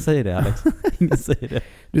 ingen säger det, Alex. Ingen säger det.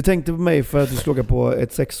 Du tänkte på mig för att du skulle åka på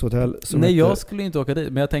ett sexhotell som Nej, jag skulle inte åka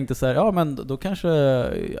dit. Men jag tänkte så här, ja men då kanske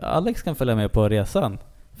Alex kan följa med på resan.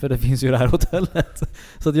 För det finns ju det här hotellet.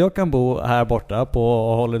 Så att jag kan bo här borta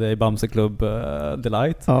på Holiday Bamse Club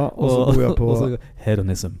Delight. Ja, och så bor jag på... Och så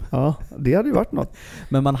Hedonism. Ja, det hade ju varit något.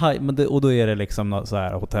 Och då är det liksom så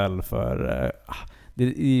här hotell för... Det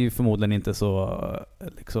är ju förmodligen inte så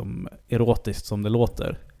liksom erotiskt som det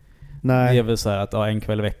låter. Nej. Det är väl så här att en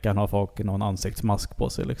kväll i veckan har folk någon ansiktsmask på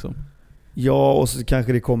sig liksom. Ja, och så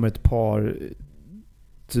kanske det kommer ett par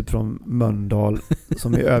typ från Mölndal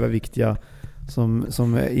som är överviktiga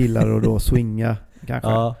som gillar att då swinga kanske.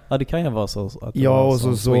 Ja, det kan ju vara så att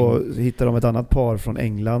och så hittar de ett annat par från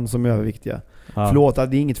England som är överviktiga. Ja. Förlåt, det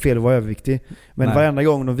är inget fel att vara överviktig. Men varenda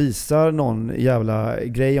gång de visar någon jävla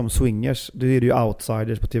grej om swingers, då är det ju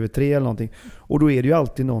Outsiders på TV3 eller någonting. Och då är det ju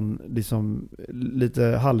alltid någon liksom, lite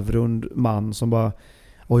halvrund man som bara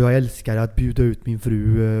jag älskar att bjuda ut min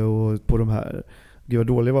fru och på de här. Gud vad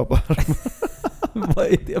dålig var på. Vad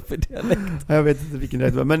är det för dialekt? Jag vet inte vilken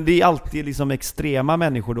dialekt. Men det är alltid liksom extrema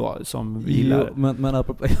människor då som gillar. Men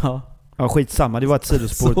apropå, Ja, skitsamma. Det var ett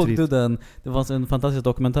sidospår. Såg du den? Det fanns en fantastisk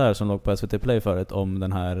dokumentär som låg på SVT Play förut om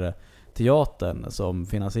den här teatern som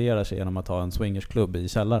finansierar sig genom att ha en swingersklubb i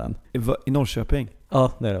källaren. I Norrköping?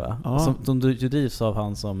 Ja, det är det va? Ja. Som drivs av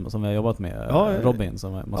han som vi har jobbat med, Robin.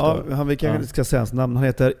 Som han vi kanske ska säga hans namn. Han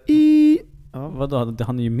heter Vadå?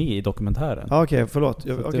 Han är ju med i dokumentären. Okej, förlåt.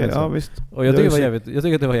 Ja, visst. Och jag tycker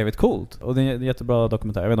att det var jävligt coolt. Och det är en jättebra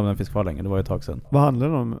dokumentär. Jag vet inte om den finns kvar längre. Det var ju ett tag sedan. Vad handlar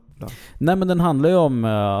den om då? Nej, men den handlar ju om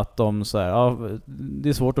att de så här, det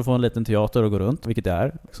är svårt att få en liten teater att gå runt, vilket det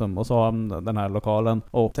är. Liksom, och så har de den här lokalen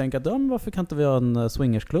och tänker att varför kan inte vi ha en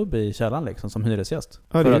swingersklubb i källaren liksom, som hyresgäst?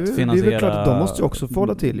 Ja, för att finansiera, det är väl klart att de måste ju också få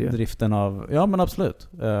hålla till ju. Driften av, ja men absolut.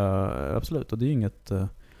 Absolut. Och det är ju inget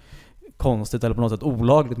konstigt eller på något sätt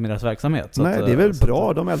olagligt med deras verksamhet. Så nej, att, det är väl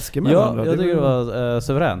bra, de älskar med varandra. Ja, jag tycker det var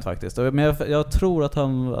suveränt faktiskt. Men jag tror att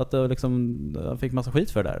han fick massa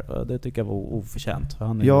skit för det där. Det tycker jag var oförtjänt. För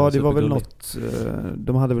han är det var väl något,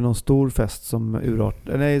 de hade väl någon stor fest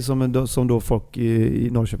som då folk i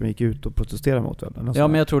Norrköping gick ut och protesterade mot. Ja,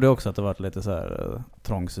 men jag tror det också att det var lite så här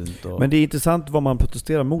trångsynt. Men det är intressant vad man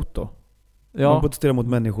protesterar mot då. Ja. Man protesterar mot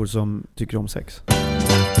människor som tycker om sex.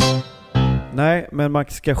 Nej, men man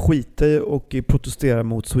ska skita i och protestera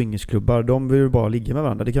mot swingersklubbar. De vill ju bara ligga med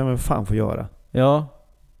varandra. Det kan man fan få göra. Ja,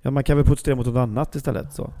 man kan väl protestera mot något annat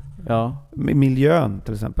istället så. Ja. Miljön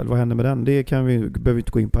till exempel. Vad händer med den? Det behöver vi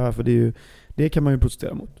inte gå in på här, för det kan man ju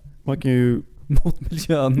protestera mot. Man kan ju mot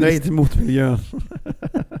miljön. Nej, inte mot miljön.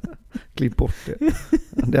 Klipp bort det.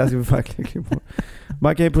 Det ska vi verkligen klippa bort.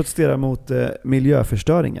 Man kan ju protestera mot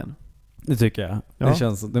miljöförstöringen. Det tycker jag. Ja.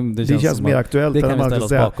 Det känns mer aktuellt. Det kan vi ställa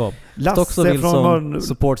oss bakom. Lasse från Mölndal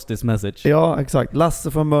supports this message. Ja, exakt.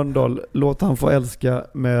 Lasse från Mölndal, låt han få älska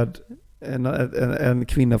med en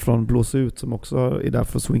kvinna från Blås ut som också är där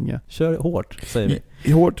för att swinga. Kör hårt, säger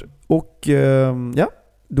vi. Hårt. Och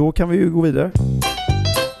då kan vi ju gå vidare.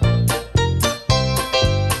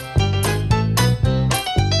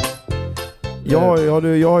 Jag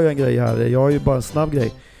har ju en grej här. Jag har ju bara en snabb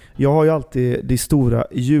grej. Jag har ju alltid det stora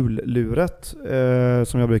julluret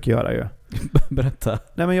som jag brukar göra ju. Berätta.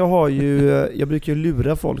 Nej, men jag brukar ju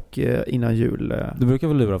lura folk innan jul. Du brukar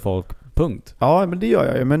väl lura folk, punkt? Ja, men det gör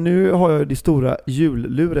jag ju. Men nu har jag det stora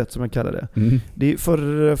julluret som jag kallar det. Mm. Det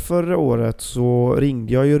förra året så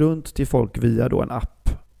ringde jag ju runt till folk via då en app.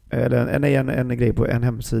 Eller en grej på en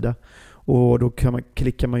hemsida. Och då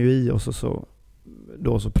klickar man ju i och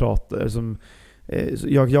så pratar som...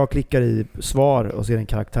 Jag klickar i svar och ser en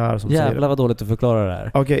karaktär som säger... Jävlar vad dåligt du förklarar det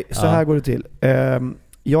här. Okej, så här går det till.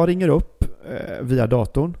 Jag ringer upp via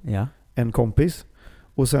datorn en kompis.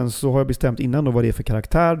 Och sen så har jag bestämt innan då vad det är för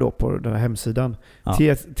karaktär då på den här hemsidan.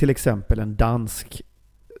 Till exempel en dansk.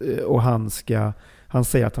 Och han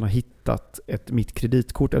säger att han har hittat mitt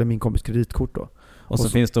kreditkort eller min kompis kreditkort då. Och så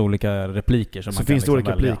finns det olika repliker som man kan finns det liksom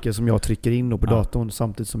olika välja. Repliker som jag trycker in då på datorn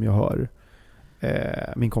samtidigt som jag hör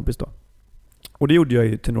min kompis då. Och det gjorde jag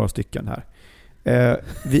ju till några stycken här.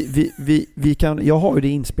 Vi kan, jag har ju det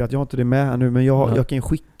inspelat, jag har inte det med här nu, men jag kan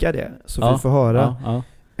skicka det så vi får höra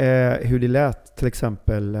hur det lät till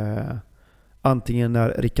exempel antingen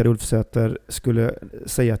när Rickard Ulfsäter skulle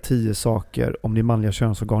säga 10 saker om det manliga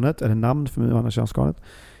könsorganet eller namn för det manliga könsorganet,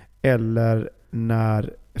 eller när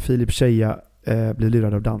Filip Tjeja blir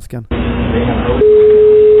lurad av dansken.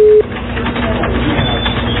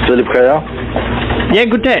 Filip Tjeja. Ja,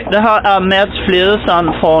 goddag. Det här är Mats Fledesand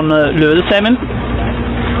från Lödeshamn.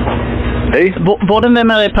 Hej. Hvordan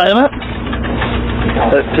vem är repræret?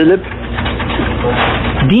 Filip.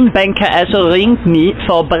 Din bank har alltså ringt mig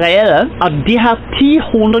för att berätta att de har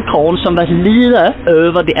 1000 kronor som var lite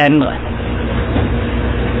över de andra.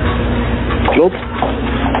 Klart.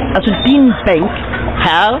 Alltså din bank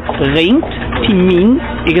har ringt till min,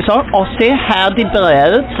 ikke så? Och så har de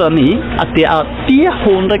berättat för mig att det är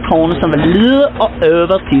 400 kronor som var lite och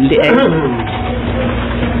över till de andra.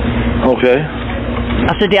 Okej.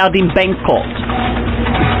 Alltså det är din bankkort.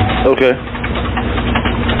 Okej.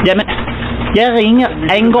 Ja, men jag ringer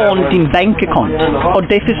angående din bankkonto. Och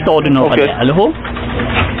det förstår du nog vad det är, eller hur?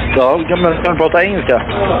 Ja, kan du prata engelska?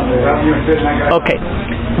 Okay.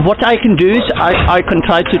 What I can do is I can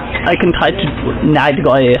try to nej, det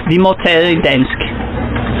går inte. Vi måste ta det i dansk.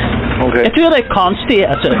 Okay. Jag tycker det är konstigt,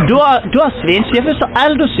 alltså. Du är svensk, jag förstår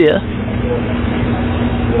allt du säger.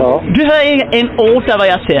 Ja. Du hör en ord av vad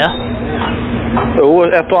jag säger. Jo,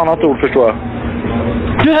 ett och annat ord förstår jag.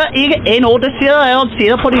 Du hör inte en ord, det ser jag och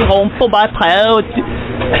ser på din rumpa och bara præger och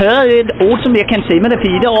hör ett ord som jag kan se med det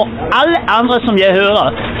fide och alla andra som jag hör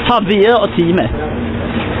förvirrar och timme.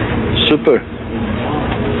 Super.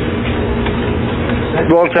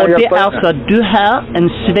 Och det är alltså att du har en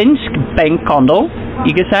svensk bankkonto,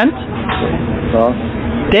 inte sant? Ja.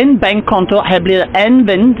 Den bankkonto har blivit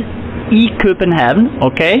använd i Köpenhamn,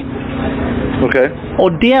 okej? Okej.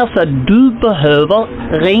 Och det är så att du behöver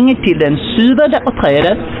ringa till den 7:e och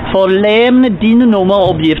 3:e för att lämna dina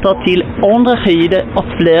nummeruppgifter till andra skede och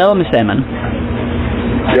flera med stämmen.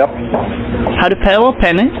 Ja. Har du power och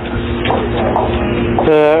penna?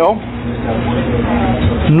 Ja.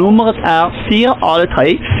 Numret är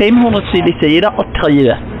 483 500 och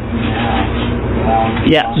 3.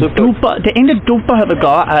 Ja, det enda du behöver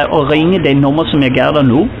göra är att ringa det nummer som jag gav dig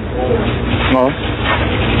nu. Ja.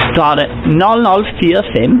 Då är det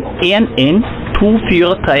 0045 11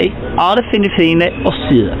 243 854 och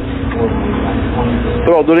 4.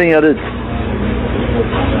 Bra, då ringer jag dit.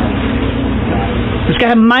 Du ska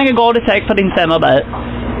ha många goda tack för din samarbete.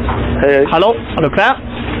 Hej, hej. Hallå, är du klar?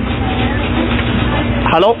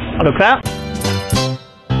 Hallå, är du klar?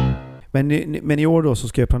 Men i år då så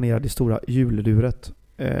ska jag planera det stora julluret.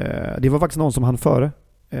 Det var faktiskt någon som hann före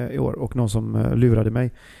i år och någon som lurade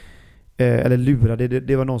mig. Eller lurade,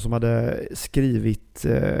 det var någon som hade skrivit,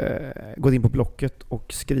 gått in på Blocket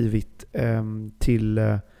och skrivit till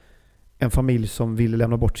en familj som ville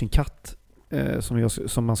lämna bort sin katt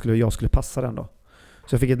jag skulle passa den då.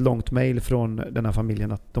 Så jag fick ett långt mejl från den här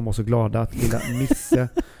familjen att de var så glada att lilla Misse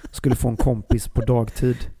skulle få en kompis på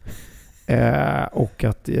dagtid. Och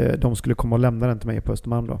att de skulle komma och lämna den till mig på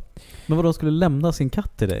Östermalm då. Men vad de skulle lämna sin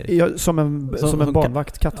katt till dig? Ja, som en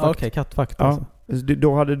barnvakt, kattvakt. Okej, kattvakt ja. alltså.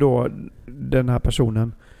 Då hade den här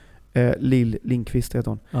personen, Lill Lindqvist heter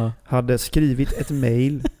hon, hade skrivit ett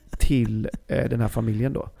mejl till den här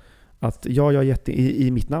familjen då. Att jag är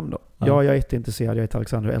i mitt namn då. Jag är jätteintresserad, jag heter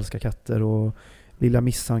Alexander och älskar katter och lilla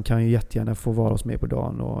Missan kan ju jättegärna få vara hos mig på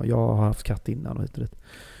dagen och jag har haft katt innan och hit och dit.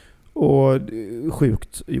 Och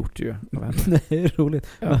sjukt gjort ju. Det är roligt.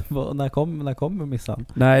 Ja. Men när kommer Missan?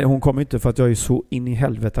 Nej, hon kommer inte för att jag är så in i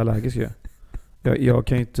helvete allergisk ju. Jag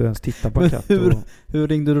kan ju inte ens titta på en katt. Hur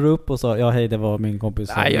ringde du upp och sa ja hej, det var min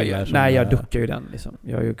kompis? Nej, jag duckar ju den liksom.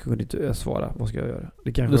 Jag kunde inte svara. Vad ska jag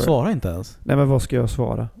göra? Du svarar inte ens? Nej, men vad ska jag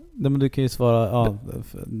svara? Nej, men du kan ju svara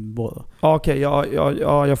Okej,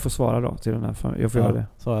 jag får svara då till den här. Jag får göra det.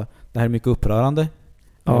 Så, det här är mycket upprörande.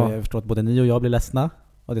 Jag förstår att både ni och jag blir ledsna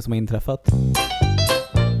av det som har inträffat.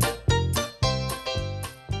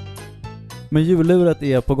 Men julluret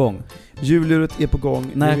är på gång. Julluret är på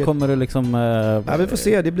gång. När kommer du liksom... Ja, vi får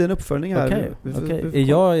se, det blir en uppföljning här. Okej. Är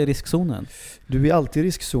jag i riskzonen? Du är alltid i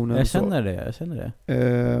riskzonen. Jag känner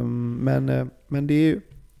det. Men det är ju...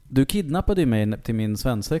 Du kidnappade ju mig till min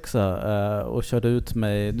svensexa och körde ut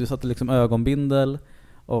mig. Du satte liksom ögonbindel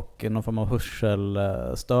och någon form av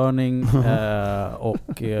hörselstörning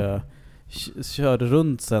och körde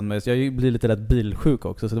runt sen med. Så jag blir lite lätt bilsjuk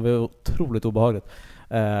också, så det var otroligt obehagligt.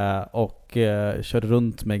 Och körde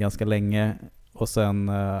runt mig ganska länge och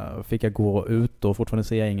sen fick jag gå ut och fortfarande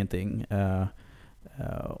ser jag ingenting.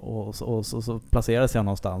 Och så placerades jag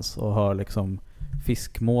någonstans och hör liksom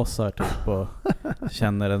fiskmåsar typ och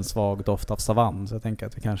känner en svag doft av savann, så jag tänker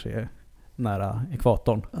att vi kanske är nära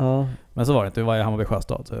ekvatorn. Ja. Men så var det inte, vi var i Hammarby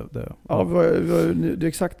Sjöstad. Det är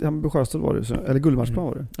exakt Hammarby Sjöstad var det, eller Gullmarsplan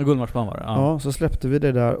var det. Ja, Gullmarsplan var det. Ja, så släppte vi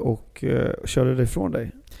det där och körde det ifrån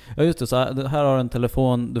dig. Ja just det, så här har du en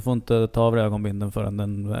telefon, du får inte ta av ögonbinden förrän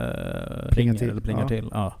den plingar till.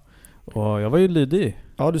 Ja. Och jag var ju lydig.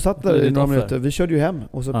 Ja, du satt där i några minuter. Vi körde ju hem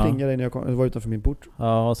och så plingade när jag var utanför min port.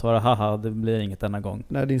 Ja, och så var det haha, det blir inget denna gång.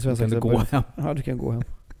 Nej, din svenska kan du gå hem. Ja, du kan gå hem.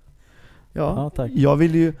 Ja, tack. Jag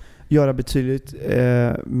vill ju göra betydligt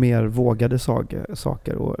mer vågade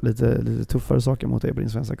saker och lite tuffare saker mot dig på din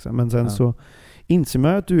svensexa. Men sen så inser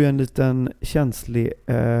man att du är en liten känslig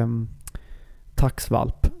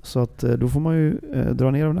taxvalp. Så att då får man ju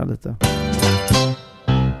dra ner den här lite.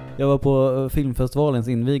 Jag var på filmfestivalens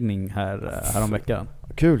invigning här om veckan.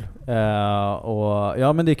 Kul. Och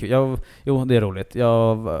ja, men det är kul. Det är roligt.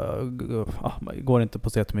 Jag går inte på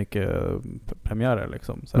så jättemycket premiärer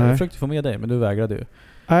liksom. Så jag försökte få med dig, men du vägrade ju.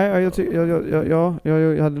 Nej,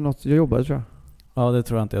 jag hade något. Jag jobbade, tror jag. Ja, det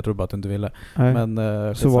tror jag inte. Jag tror bara att du inte ville. Men,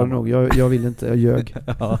 så var det nog. Jag ville inte. Jag ljög.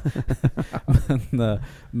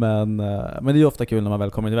 men det är ju ofta kul när man väl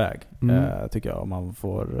kommer iväg. Tycker jag. Om man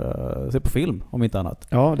får se på film, om inte annat.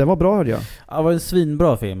 Ja, den var bra, hörde jag. Ja, det var en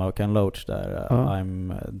svinbra film av Ken Loach där.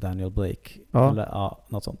 I'm Daniel Blake. Eller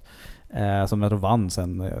något sånt. Som jag tror vann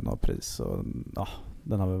sen något pris. Och,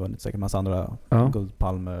 den har väl vunnit säkert en massa andra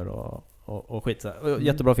guldpalmer och skit.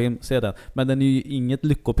 Jättebra film, se den. Men den är ju inget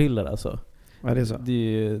lyckopiller alltså. Ja, det är så.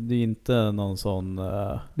 Det är inte någon sån...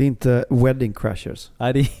 Det är inte Wedding Crashers.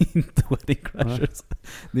 Nej, det är inte Wedding Crashers.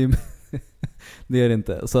 Det är det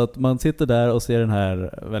inte. Så att man sitter där och ser den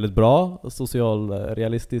här väldigt bra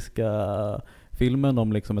socialrealistiska filmen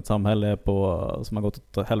om liksom ett samhälle som har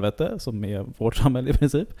gått åt helvete, som är vårt samhälle i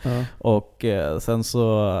princip. Och sen så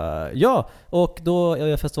och då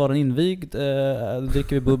är festivalen invigd, dricker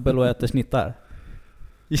vi bubbel och äter snittar.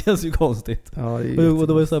 Det känns ju konstigt. Och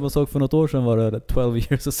det var ju samma sak för något år sedan, var det 12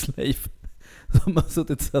 years a slave. som har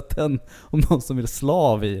suttit och sett den om någon som vill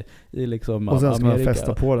slav i liksom och sen ska Amerika. man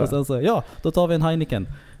festa på det. Och sen så, ja, då tar vi en Heineken.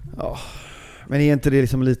 Ja. Men är inte det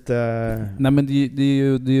liksom lite... Nej, men det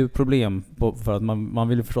är ju problem för att man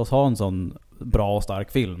vill ju förstås ha en sån bra och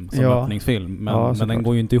stark film som öppningsfilm, men den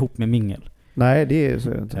går ju inte ihop med mingel. Nej, det är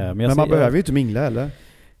så inte. Men man behöver ju inte mingla eller?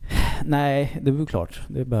 Nej, det är väl klart.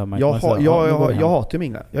 Det behöver man inte. Jag hatar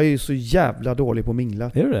mingla. Jag är ju så jävla dålig på mingla.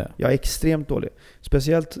 Är du det? Jag är extremt dålig.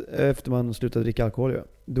 Speciellt efter man slutar dricka alkohol.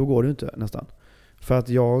 Då går det inte nästan. För att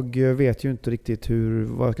jag vet ju inte riktigt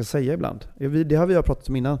vad jag ska säga ibland. Det har vi pratat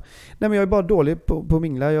om innan. Nej, men jag är bara dålig på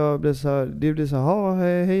mingla. Det blir så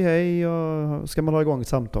här, hej, och ska man ha igång ett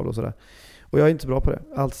samtal och sådär. Och jag är inte bra på det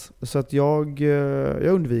alls. Så att jag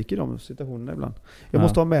undviker de situationerna ibland. Jag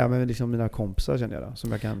måste ha med mig liksom mina kompisar, känner jag,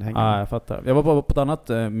 som jag kan hänga med. Ja, jag fattar. Jag var på ett annat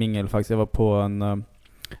mingel faktiskt. Jag var på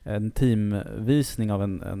en teamvisning av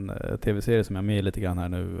en tv-serie som jag är med lite grann här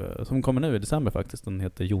nu. Som kommer nu i december faktiskt. Den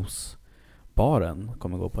heter Juicebaren.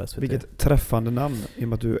 Kommer gå på SVT. Vilket träffande namn i och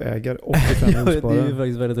med att du äger 85 Juicebaren. Det är ju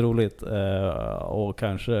faktiskt väldigt roligt. Och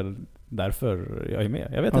kanske därför jag är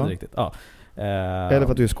med. Jag vet inte riktigt. Ja. Eller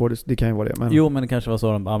för att du är skådis, det kan ju vara det. Men... Jo, men det kanske var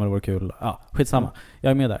så. Men det var kul. Ja, skitsamma.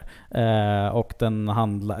 Jag är med där. Och den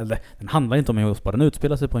handlar inte om en juicebar. Den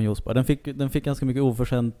utspelar sig på en juicebar. Den fick ganska mycket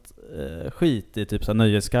oförskämt skit i typ så här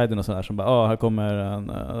Nöjesguiden och sådär. Som bara, här kommer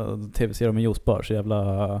en tv-serie om en juicebar. Så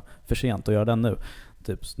jävla för sent att göra den nu.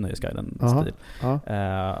 Typ Nöjesguiden-stil.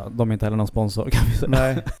 De är inte heller någon sponsor, kan vi säga.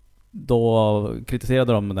 Nej. Då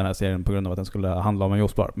kritiserade de den här serien på grund av att den skulle handla om en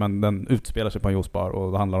juicebar. Men den utspelar sig på en juicebar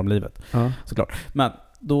och det handlar om livet. Såklart. Men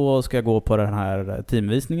då ska jag gå på den här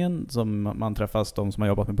teamvisningen som man träffas de som har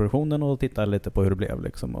jobbat med produktionen och tittar lite på hur det blev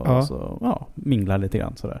liksom, och så minglar lite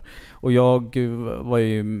grann sådär. Och jag var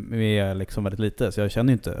ju med liksom väldigt lite, så jag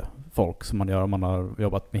känner inte folk som man gör om man har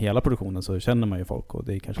jobbat med hela produktionen, så känner man ju folk och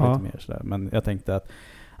det är kanske lite mer sådär. Men jag tänkte att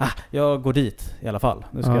jag går dit i alla fall.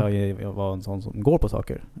 Nu ska jag vara en sån som går på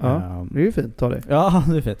saker. Det är ju fint, ta det. Ja,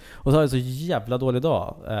 det är fint. Och så har jag så jävla dålig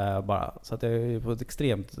dag bara. Så att jag är på ett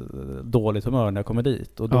extremt dåligt humör när jag kommer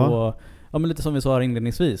dit. Och då, men lite som vi sa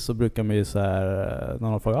inledningsvis, så brukar man ju så här, när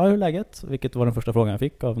någon frågar, hur är läget? Vilket var den första frågan jag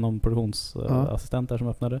fick av någon produktionsassistent där som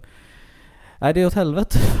öppnade. Nej, det är åt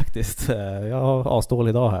helvete faktiskt. Jag har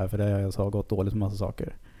asdålig dag här för det har gått dåligt med massa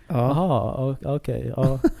saker. Jaha, okej.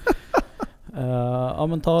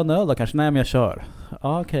 Men ta en öl då kanske. Nej, men jag kör.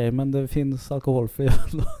 Okej, men det finns alkoholfri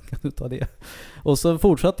öl. Kan du ta det? Och så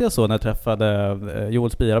fortsatte jag så när jag träffade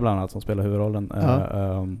Joel Spira bland annat som spelar huvudrollen.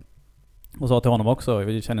 Och sa till honom också,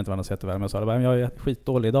 vi känner inte varandra så jätteväl, men jag sa att jag är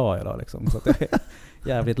skitdålig idag liksom, så att jag är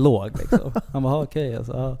jävligt låg liksom. Han bara, okej.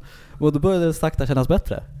 Alltså, och då började det sakta kännas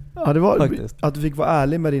bättre. Ja, det var faktiskt. Att du fick vara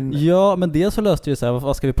ärlig med din... Ja, men det så löste ju så här,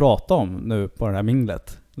 vad ska vi prata om nu på det här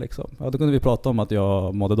minglet? Liksom. Ja, då kunde vi prata om att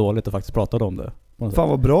jag mådde dåligt och faktiskt pratade om det. Fan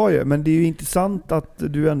vad bra ju, men det är ju intressant att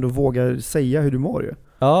du ändå vågar säga hur du mår ju.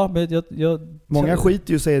 Ja, men många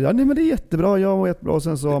skiter ju och säger, nej men det är jättebra, jag mår jättebra, och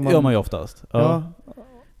sen så har man... Det gör man ju oftast. Ja.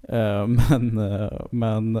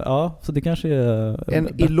 Men ja, så det kanske är en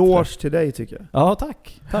eloge till dig tycker jag. Ja,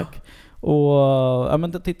 tack. Och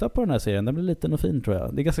men titta på den här serien, den blir liten och fin tror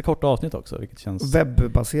jag. Det är ganska korta avsnitt också, vilket känns...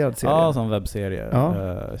 Webbaserad serie. Ja, som webbserie.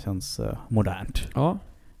 Känns modernt. Ja.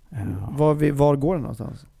 Var går den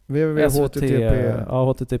någonstans? HTTP.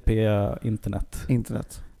 Ja, HTTP internet.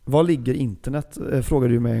 Var ligger internet? Frågar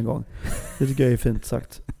du mig en gång. Det tycker jag är fint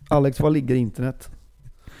sagt. Alex, var ligger internet?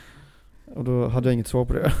 Och då hade jag inget svar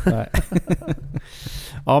på det. Nej.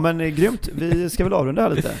 Ja, men grymt. Vi ska väl avrunda här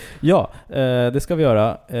lite. Ja, det ska vi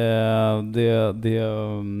göra. Det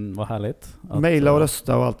var härligt. Maila och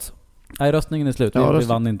rösta och allt. Nej, röstningen är slut. Vi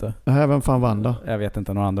vann inte. Vem fan vann då? Jag vet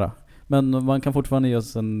inte, några andra. Men man kan fortfarande ge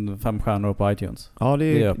oss 5 stjärnor på iTunes. Ja,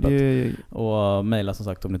 det är öppet. Och mejla som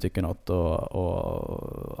sagt om ni tycker något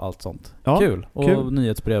och allt sånt. Ja, kul. Och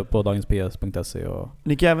nyhetsbrev på dagensps.se.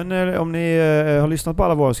 Ni kan även, om ni har lyssnat på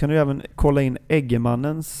alla våra, så kan du även kolla in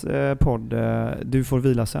Eggemannens podd Du får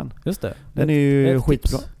vila sen. Just det. Den är ju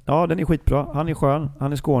skitbra. Ja, den är skitbra. Han är skön.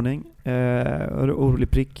 Han är skåning.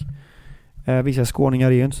 Orolig prick. Vissa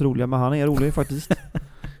skåningar är inte så roliga, men han är rolig faktiskt.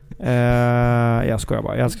 Jag skojar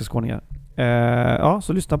bara, jag älskar skåningar.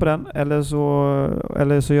 Så lyssna på den, eller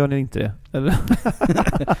så gör ni inte det. Eller?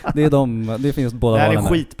 Det finns båda. Nej, han är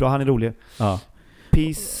skitbra, han är rolig. Ja.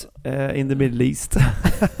 Peace in the Middle East.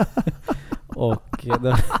 Och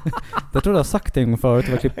jag tror jag har sagt det en gång förut.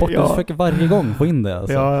 Jag klippt bort. Jag försöker varje gång få in det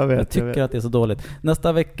alltså. Ja, jag vet. Jag tycker att det är så dåligt.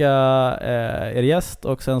 Nästa vecka är det gäst.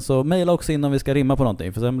 Och sen så mejla också in om vi ska rimma på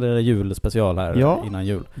någonting. För sen blir det julspecial här innan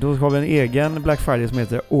jul. Då har vi en egen Black Friday som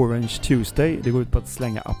heter Orange Tuesday. Det går ut på att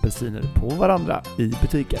slänga apelsiner på varandra i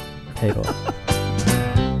butiken. Hej då.